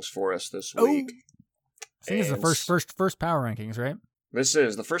rankings for us this week. I think it's the first power rankings, right? This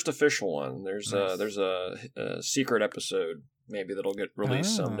is the first official one. There's a secret episode maybe that'll get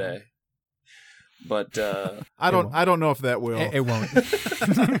released someday. But I don't know if that will. It won't.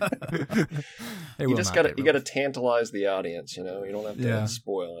 You got to tantalize the audience. You don't have to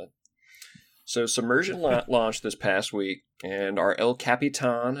spoil it. So Submersion launched this past week, and our El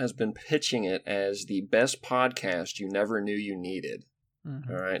Capitan has been pitching it as the best podcast you never knew you needed.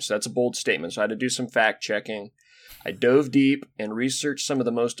 Mm-hmm. All right, so that's a bold statement. So I had to do some fact checking. I dove deep and researched some of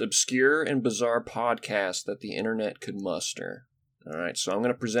the most obscure and bizarre podcasts that the internet could muster. All right, so I'm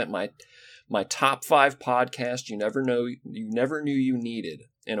going to present my top 5 podcasts you never knew you needed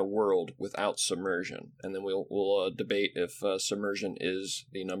in a world without submersion, and then we'll debate if submersion is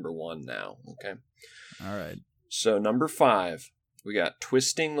the number 1 now. Okay. All right. So number 5, we got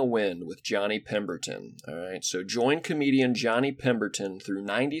Twisting the Wind with Johnny Pemberton. All right. So join comedian Johnny Pemberton through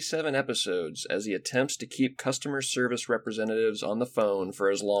 97 episodes as he attempts to keep customer service representatives on the phone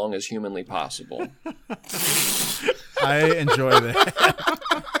for as long as humanly possible. I enjoy that.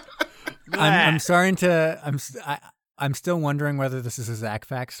 I'm starting to. I'm still wondering whether this is a Zach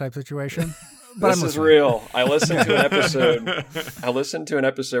Fax type situation. But this is real. I listened to an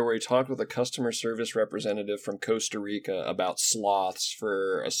episode where he talked with a customer service representative from Costa Rica about sloths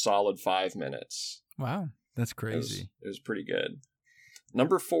for a solid 5 minutes. Wow, that's crazy. It was pretty good.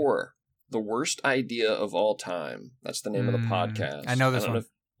 Number 4, The Worst Idea of All Time. That's the name of the podcast. I know this one. If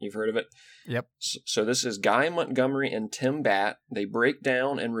you've heard of it? Yep. So this is Guy Montgomery and Tim Batt. They break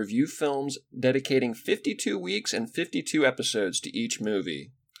down and review films, dedicating 52 weeks and 52 episodes to each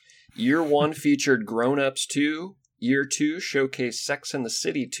movie. Year 1 featured Grown Ups 2. Year 2 showcased Sex and the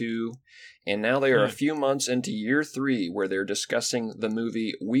City 2. And now they are a few months into Year 3, where they're discussing the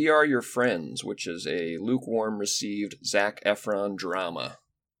movie We Are Your Friends, which is a lukewarm received Zac Efron drama.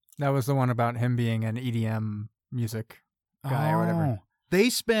 That was the one about him being an EDM music guy or whatever. They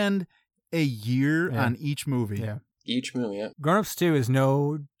spend a year on each movie. Yeah. Each movie, yeah. Grown Ups 2 is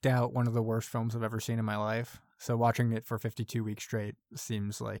no doubt one of the worst films I've ever seen in my life. So watching it for 52 weeks straight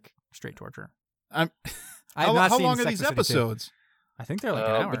seems like straight torture. How long are these episodes? I think they're like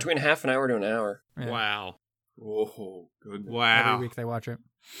an hour. Between half an hour to an hour. Yeah. Wow. Oh, good. Wow. Every week they watch it.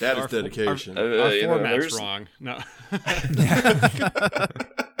 That is dedication. Our format's wrong. No.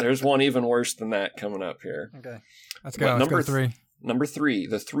 There's one even worse than that coming up here. Okay. Let's go. Let's go to 3. Number 3,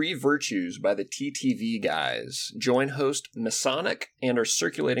 The 3 Virtues by the TTV Guys. Join host Masonic and our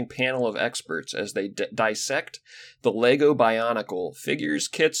circulating panel of experts as they dissect the Lego Bionicle, figures,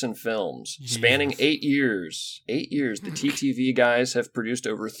 kits, and films. Spanning 8 years. 8 years, the TTV Guys have produced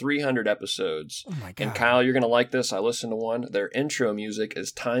over 300 episodes. Oh my God. And Kyle, you're going to like this. I listened to one. Their intro music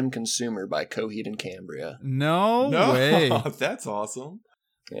is Time Consumer by Coheed and Cambria. No way. That's awesome.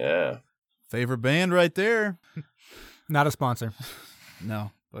 Yeah. Favorite band right there. Not a sponsor.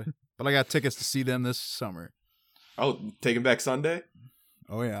 No, but I got tickets to see them this summer. Oh, Taking Back Sunday?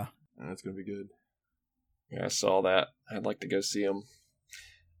 Oh, yeah. That's going to be good. Yeah, I saw that. I'd like to go see them.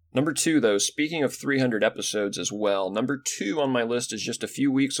 Number 2, though, speaking of 300 episodes as well, number 2 on my list is just a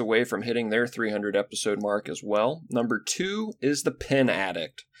few weeks away from hitting their 300 episode mark as well. Number 2 is The Pen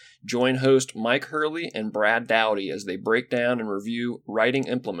Addict. Join host Mike Hurley and Brad Dowdy as they break down and review writing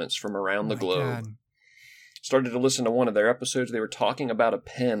implements from around the globe. God. Started to listen to one of their episodes. They were talking about a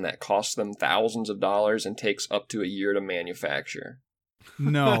pen that costs them thousands of dollars and takes up to a year to manufacture.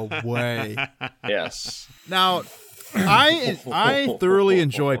 No way. Yes. Now, I thoroughly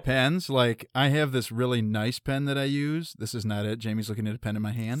enjoy pens. Like, I have this really nice pen that I use. This is not it. Jamie's looking at a pen in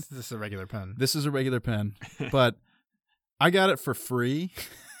my hand. This is a regular pen. This is a regular pen. But I got it for free.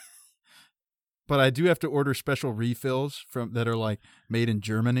 But I do have to order special refills that are like made in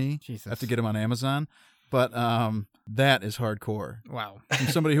Germany. Jesus. I have to get them on Amazon. But That is hardcore. Wow. From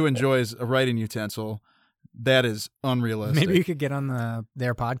somebody who enjoys a writing utensil, that is unrealistic. Maybe you could get on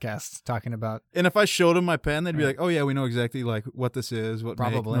their podcast talking about. And if I showed them my pen, they'd be like, "Oh yeah, we know exactly like what this is. What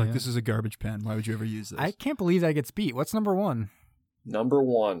Probably, like yeah. this is a garbage pen. Why would you ever use this?" I can't believe that gets beat. What's number one? Number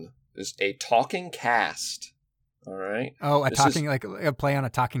one is a talking cast. All right. Oh, This is- like a play on a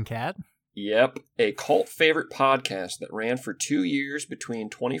talking cat? Yep, a cult favorite podcast that ran for 2 years between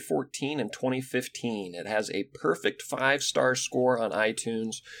 2014 and 2015. It has a perfect 5-star score on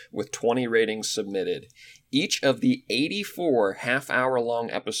iTunes with 20 ratings submitted. Each of the 84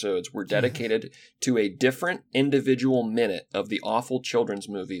 half-hour-long episodes were dedicated to a different individual minute of the awful children's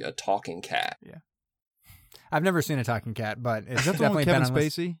movie, A Talking Cat. I've never seen a talking cat, but it's Is that the one definitely with been Kevin on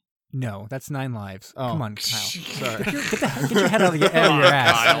list. Spacey? No, that's 9 Lives. Oh. Come on, Kyle. Sorry. Get your head out of your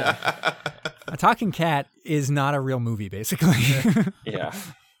ass. A talking cat is not a real movie, basically. Yeah.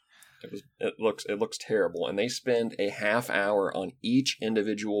 It looks terrible, and they spend a half hour on each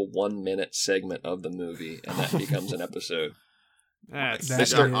individual 1-minute segment of the movie, and that becomes an episode. That's That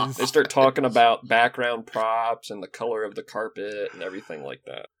They start talking about background props and the color of the carpet and everything like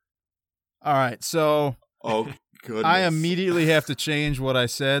that. All right, so Oh, goodness. I immediately have to change what I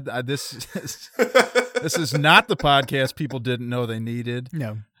said. This is not the podcast people didn't know they needed.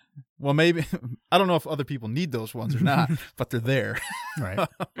 No. Well, maybe I don't know if other people need those ones or not, but they're there. Right.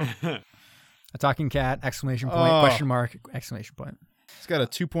 A talking cat, exclamation point, Oh. question mark, exclamation point. It's got a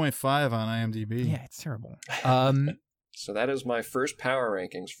 2.5 on IMDb. Yeah, it's terrible. So that is my first power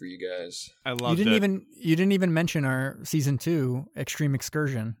rankings for you guys. I You loved didn't it. even mention our season 2 Extreme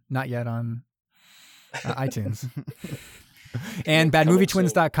Excursion, not yet on iTunes. And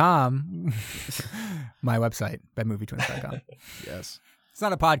badmovietwins.com, my website, badmovietwins.com. Yes. It's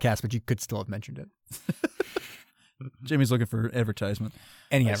not a podcast, but you could still have mentioned it. Jamie's looking for advertisement.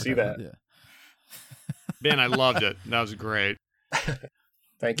 Any I see that. advertisement. Yeah. Ben, I loved it. That was great.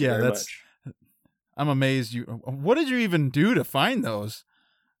 Thank you Yeah, very that's- much. I'm amazed you. What did you even do to find those?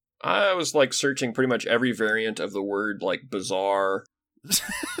 I was like searching pretty much every variant of the word like bizarre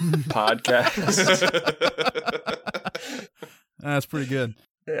podcast. That's pretty good.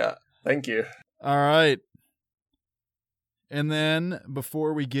 Yeah, thank you. All right. And then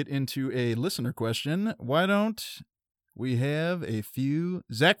before we get into a listener question, why don't we have a few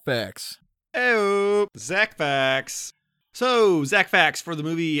Zach facts? Oh, Zach Facts. So, Zach Facts for the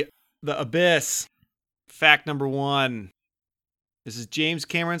movie The Abyss. Fact number 1. This is James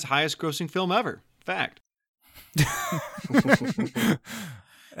Cameron's highest grossing film ever. Fact.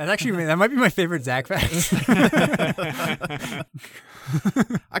 That might be my favorite Zach fact.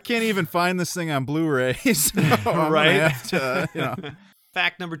 I can't even find this thing on Blu-ray, so I'm gonna Right? have to,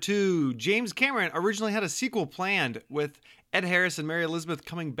 Fact number 2. James Cameron originally had a sequel planned with Ed Harris and Mary Elizabeth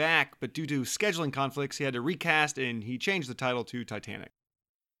coming back, but due to scheduling conflicts, he had to recast and he changed the title to Titanic.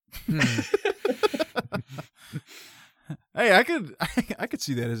 Hey, I could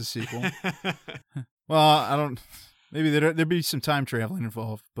see that as a sequel. Well, I don't. Maybe there'd be some time traveling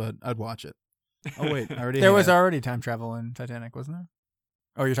involved, but I'd watch it. Oh wait, I already. There was have. already time travel in Titanic, wasn't there?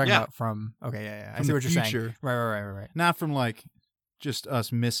 Oh, you're talking Yeah. about from. Okay, yeah. I From see the what you're saying. future. Right. Not from like just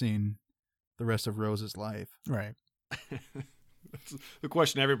us missing the rest of Rose's life. Right. That's the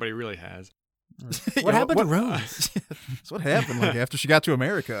question everybody really has. What happened to Rose? That's what happened. Like after she got to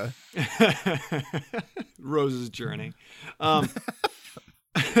America. Rose's journey.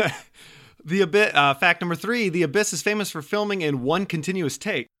 The Abyss. Fact number 3: The Abyss is famous for filming in one continuous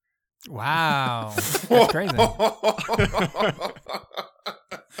take. Wow, that's crazy.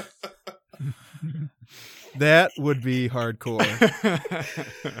 That would be hardcore.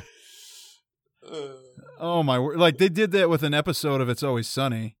 Oh my word! Like they did that with an episode of It's Always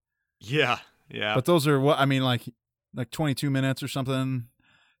Sunny. Yeah. But those are what I mean, like 22 minutes or something.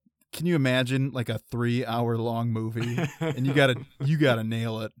 Can you imagine like a 3-hour-long movie? And you gotta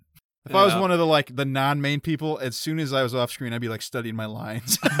nail it. If I was one of the non-main people, as soon as I was off screen, I'd be like studying my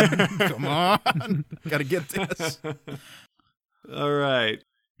lines. Come on, gotta get this. All right.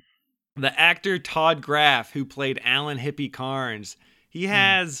 The actor Todd Graff, who played Alan Hippie Carnes, he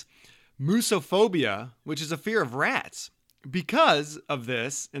has musophobia, which is a fear of rats. Because of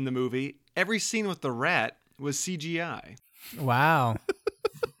this, in the movie, every scene with the rat was CGI. Wow.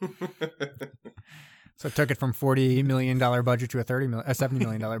 So it took it from $40 million budget to a $70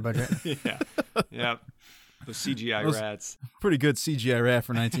 million budget. Yeah. Yep. The CGI Those- rats. Pretty good CGI rat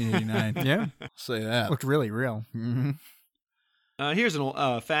for 1989. Yeah, I'll say that. looked really real. Mhm. Here's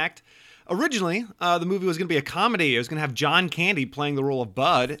an fact. Originally, the movie was going to be a comedy. It was going to have John Candy playing the role of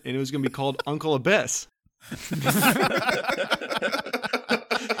Bud, and it was going to be called Uncle Abyss.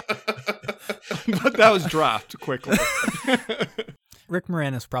 but that was dropped quickly. Rick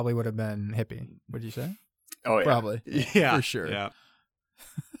Moranis probably would have been hippie. Would you say? Oh yeah, Probably. Yeah, For sure. Yeah.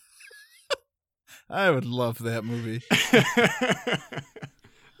 I would love that movie. I'd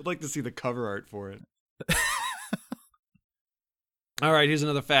like to see the cover art for it. All right, here's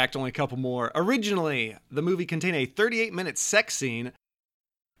another fact, only a couple more. Originally, the movie contained a 38-minute sex scene,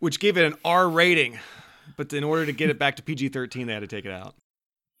 which gave it an R rating. But in order to get it back to PG-13, they had to take it out.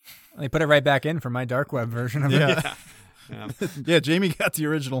 They put it right back in for my dark web version of it. Yeah. Yeah, Jamie got the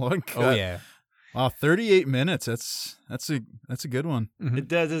original uncut. Oh yeah. Wow, 38 minutes. That's a good one. Mm-hmm. It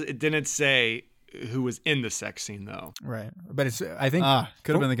didn't say who was in the sex scene, though. Right. But it's, I think,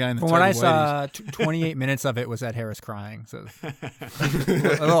 Could have been the guy in the from what I tidy saw, 28 minutes of it was Ed Harris crying. So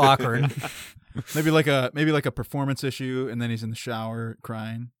a little awkward. Maybe like a performance issue, and then he's in the shower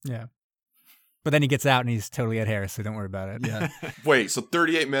crying. Yeah. But then he gets out and he's totally Ed Harris, so don't worry about it. Yeah. Wait, so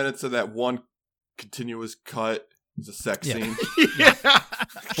 38 minutes of that one continuous cut is a sex scene? Yeah.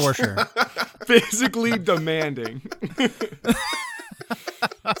 For sure. Physically demanding.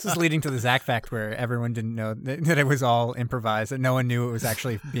 This is leading to the Zach fact where everyone didn't know that it was all improvised, that no one knew it was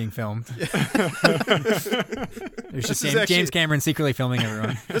actually being filmed. It was just James Cameron secretly filming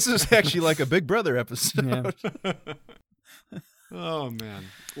everyone. This is actually like a Big Brother episode. Yeah. Oh, man.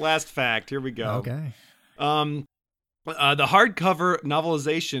 Last fact. Here we go. Okay. The hardcover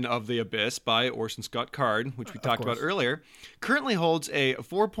novelization of The Abyss by Orson Scott Card, which we talked about earlier, currently holds a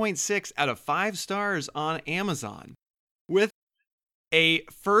 4.6 out of 5 stars on Amazon, with a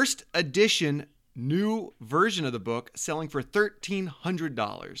first edition new version of the book selling for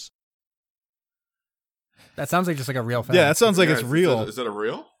 $1,300. That sounds like just like a real fact. Yeah, that sounds like it's real. Is that a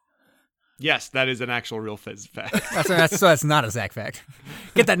real? Yes, that is an actual real fact. That's not a Zach fact.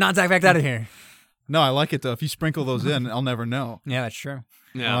 Get that non-Zach fact out of here. No, I like it though. If you sprinkle those in, I'll never know. Yeah, that's true.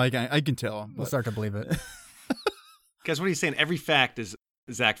 Yeah. I can tell. We'll start to believe it. Guys, what are you saying? Every fact is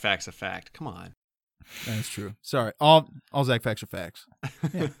Zach fact's a fact. Come on. That's true. Sorry. All Zach facts are facts.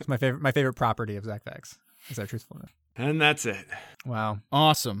 Yeah, it's my favorite property of Zach facts is our truthfulness. And that's it. Wow.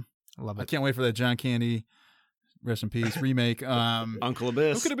 Awesome. I love it. I can't wait for that John Candy, rest in peace, remake. Uncle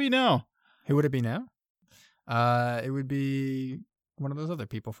Abyss. Who could it be now? Who would it be now? It would be one of those other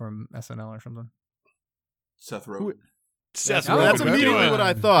people from SNL or something. Seth Rogen. Seth Oh, Rogen. That's good immediately one. what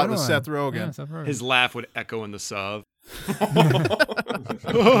I thought Good was one. Seth Rogen. Yeah, Seth Rogen. His laugh would echo in the sub.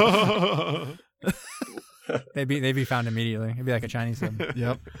 They'd be found immediately. It'd be like a Chinese sub.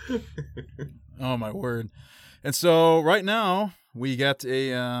 Yep. Oh my word. And so right now we got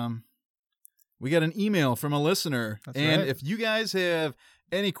an email from a listener. That's and right. if you guys have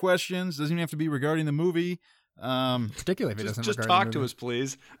any questions, doesn't even have to be regarding the movie. Particularly if it doesn't Just regard talk the to movie. us,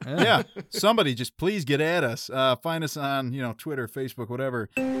 please. Yeah. Somebody just please get at us. Find us on, Twitter, Facebook, whatever.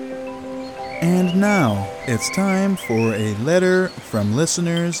 And now it's time for a letter from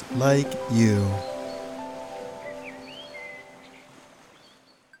listeners like you.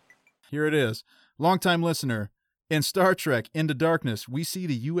 Here it is. Longtime listener. In Star Trek Into Darkness, we see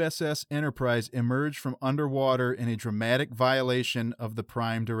the USS Enterprise emerge from underwater in a dramatic violation of the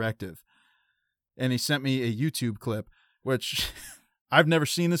Prime Directive. And he sent me a YouTube clip, which I've never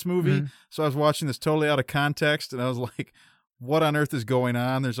seen this movie, so I was watching this totally out of context, and I was like, what on earth is going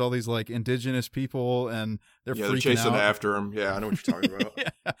on? There's all these, like, indigenous people, and they're freaking chasing out. after him. Yeah, I know what you're talking about.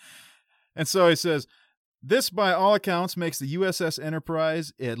 Yeah. And so he says, this, by all accounts, makes the USS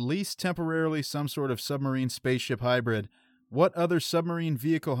Enterprise at least temporarily some sort of submarine spaceship hybrid. What other submarine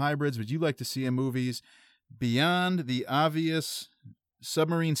vehicle hybrids would you like to see in movies beyond the obvious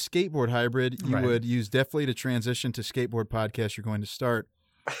submarine skateboard hybrid you would use deftly to transition to skateboard podcast you're going to start?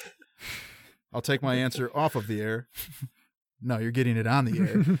 I'll take my answer off of the air. No, you're getting it on the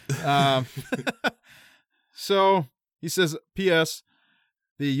air. So he says, P.S.,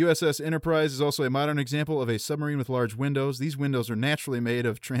 the USS Enterprise is also a modern example of a submarine with large windows. These windows are naturally made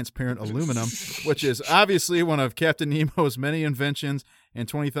of transparent aluminum, which is obviously one of Captain Nemo's many inventions in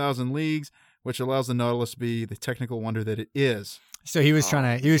 20,000 Leagues, which allows the Nautilus to be the technical wonder that it is. So he was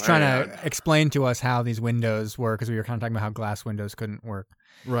trying to explain to us how these windows work, because we were kind of talking about how glass windows couldn't work.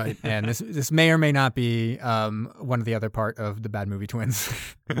 Right. And this may or may not be one of the other part of the Bad Movie Twins.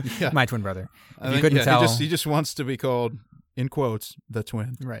 Yeah. My twin brother. I If you think, couldn't tell. he just wants to be called, in quotes, the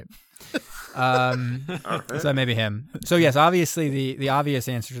twin. Right. So that may be him. So yes, obviously the obvious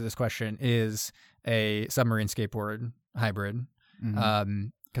answer to this question is a submarine skateboard hybrid.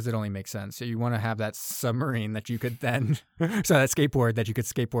 Because it only makes sense. So you want to have that submarine that you could then, so that skateboard that you could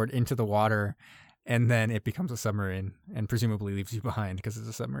skateboard into the water, and then it becomes a submarine and presumably leaves you behind because it's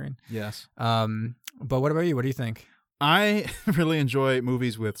a submarine. Yes. But what about you? What do you think? I really enjoy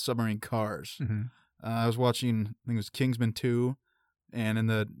movies with submarine cars. Mm-hmm. I was watching, I think it was Kingsman 2, and in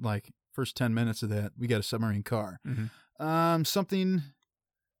the first 10 minutes of that, we got a submarine car. Mm-hmm. Something,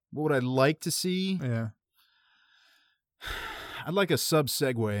 what would I like to see? Yeah. I'd like a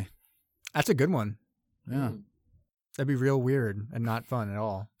sub-Segway. That's a good one. Yeah. That'd be real weird and not fun at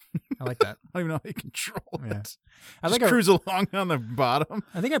all. I like that. I don't even know how you control it. I Just cruise along on the bottom.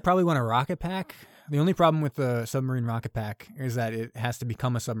 I think I probably want a rocket pack. The only problem with the submarine rocket pack is that it has to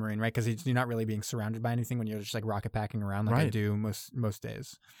become a submarine, right? Because you're not really being surrounded by anything when you're just like rocket packing around like I do most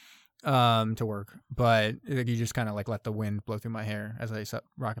days to work. But you just kind of like let the wind blow through my hair as I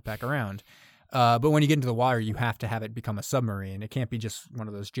rocket pack around. But when you get into the water, you have to have it become a submarine. It can't be just one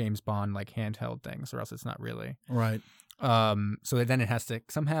of those James Bond like handheld things, or else it's not really. Right. So then it has to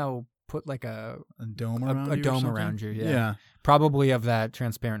somehow put like a dome around a you. Dome around you. Yeah. Probably of that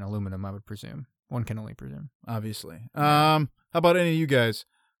transparent aluminum, I would presume. One can only presume. Obviously. How about any of you guys?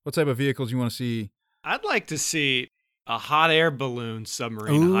 What type of vehicles you want to see? I'd like to see a hot air balloon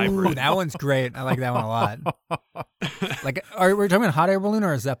submarine hybrid. That one's great. I like that one a lot. Like, are we talking about hot air balloon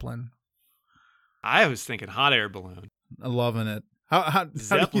or a Zeppelin? I was thinking hot air balloon. I'm loving it. How do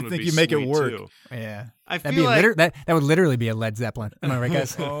Zeppelin you think you make it work? Too. Yeah, I that'd feel be like that would literally be a Led Zeppelin. Am I right,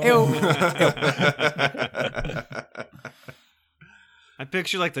 guys? I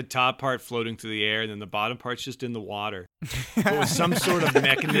picture like the top part floating through the air, and then the bottom part's just in the water. But with some sort of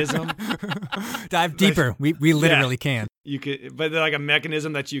mechanism. Dive deeper. We literally can. You could, but like a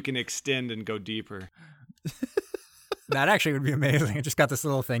mechanism that you can extend and go deeper. That actually would be amazing. It just got this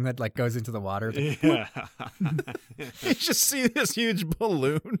little thing that like goes into the water. Yeah. You just see this huge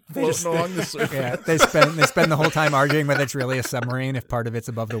balloon floating along the surface. Yeah, they spend the whole time arguing whether it's really a submarine if part of it's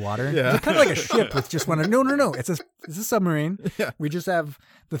above the water. Yeah. It's kind of like a ship with just one. No. It's a submarine. Yeah. We just have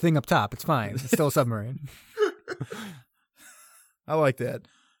the thing up top. It's fine. It's still a submarine. I like that.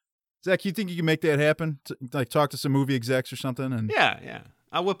 Zach, you think you can make that happen? Like talk to some movie execs or something? And Yeah.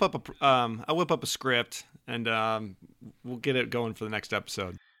 I'll whip up a script, and we'll get it going for the next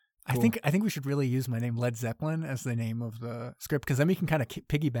episode. Cool. I think we should really use my name Led Zeppelin as the name of the script, because then we can kind of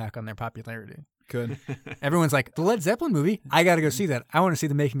piggyback on their popularity. Good. Everyone's like, the Led Zeppelin movie? I got to go see that. I want to see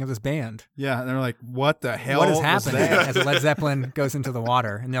the making of this band. Yeah, and they're like, what the hell? What is happening as Led Zeppelin goes into the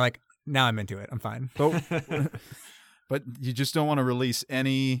water? And they're like, now I'm into it. I'm fine. But you just don't want to release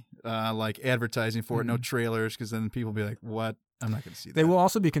any like advertising for it, no trailers, because then people will be like, what? I'm not going to see that. They will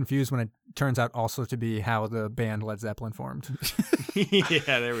also be confused when it turns out also to be how the band Led Zeppelin formed.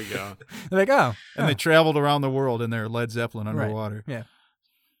 Yeah, there we go. They're like, oh. And they traveled around the world in their Led Zeppelin underwater. Right. Yeah.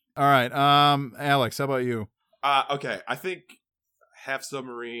 All right. Alex, how about you? Okay. I think half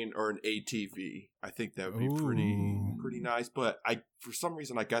submarine or an ATV. I think that would be pretty nice. But for some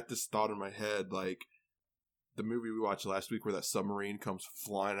reason, I got this thought in my head, like the movie we watched last week where that submarine comes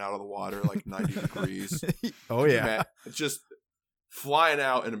flying out of the water like 90 degrees. Oh, yeah. It's just flying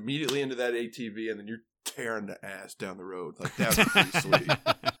out and immediately into that ATV, and then you're tearing the ass down the road. Like, that would be pretty sweet.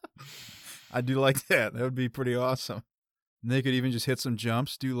 I do like that. That would be pretty awesome. And they could even just hit some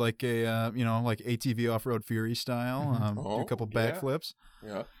jumps, do like a, like ATV Off-Road Fury style, do a couple backflips.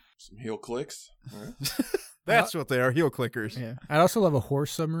 Yeah. Some heel clicks. Right. That's what they are, heel clickers. Yeah. I'd also love a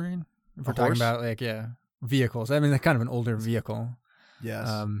horse submarine. If we're talking about, like, vehicles. I mean, they're kind of an older vehicle.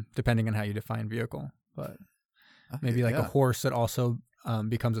 Yes. Depending on how you define vehicle. But maybe like a horse that also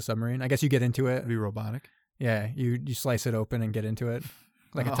becomes a submarine. I guess you get into it. It'd be robotic. Yeah, you slice it open and get into it.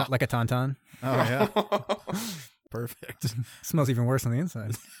 Like a tauntaun. Oh, yeah. Perfect. Smells even worse on the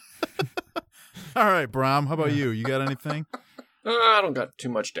inside. All right, Brom, how about you? You got anything? I don't got too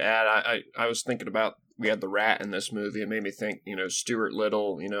much to add. I was thinking about, we had the rat in this movie. It made me think, Stuart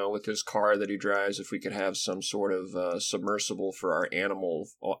Little, with his car that he drives, if we could have some sort of submersible for our animal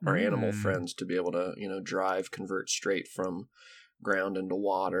friends to be able to, drive, convert straight from ground into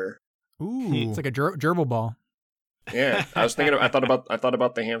water. Ooh, it's like a gerbil ball. Yeah, I was thinking. I thought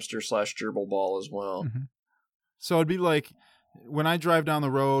about the hamster / gerbil ball as well. Mm-hmm. So it'd be like when I drive down the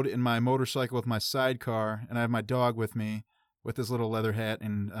road in my motorcycle with my sidecar, and I have my dog with me, with his little leather hat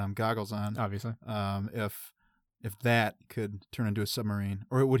and goggles on. Obviously. If that could turn into a submarine,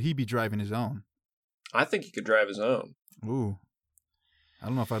 or would he be driving his own? I think he could drive his own. Ooh, I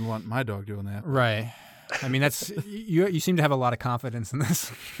don't know if I'd want my dog doing that. Right. I mean, that's you seem to have a lot of confidence in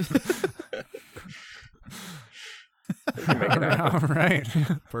this. All right.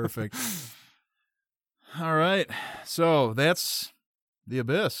 Perfect. All right. So that's The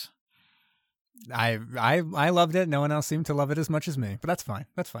Abyss. I loved it. No one else seemed to love it as much as me, but that's fine.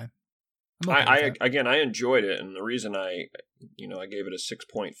 That's fine. I enjoyed it, and the reason I gave it a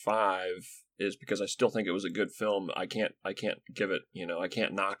 6.5 is because I still think it was a good film. I can't give it, I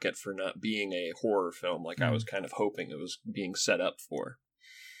can't knock it for not being a horror film like I was kind of hoping it was being set up for.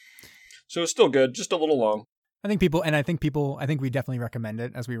 So it's still good, just a little long. I think we definitely recommend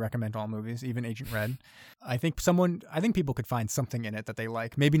it, as we recommend all movies, even Agent Red. I think people could find something in it that they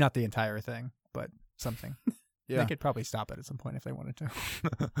like. Maybe not the entire thing, but something. Yeah. They could probably stop it at some point if they wanted to.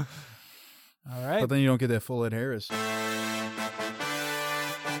 All right. But then you don't get that full Ed Harris.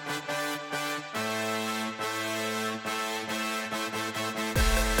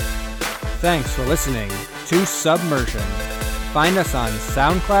 Thanks for listening to Submersion. Find us on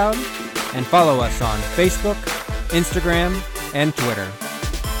SoundCloud and follow us on Facebook, Instagram, and Twitter.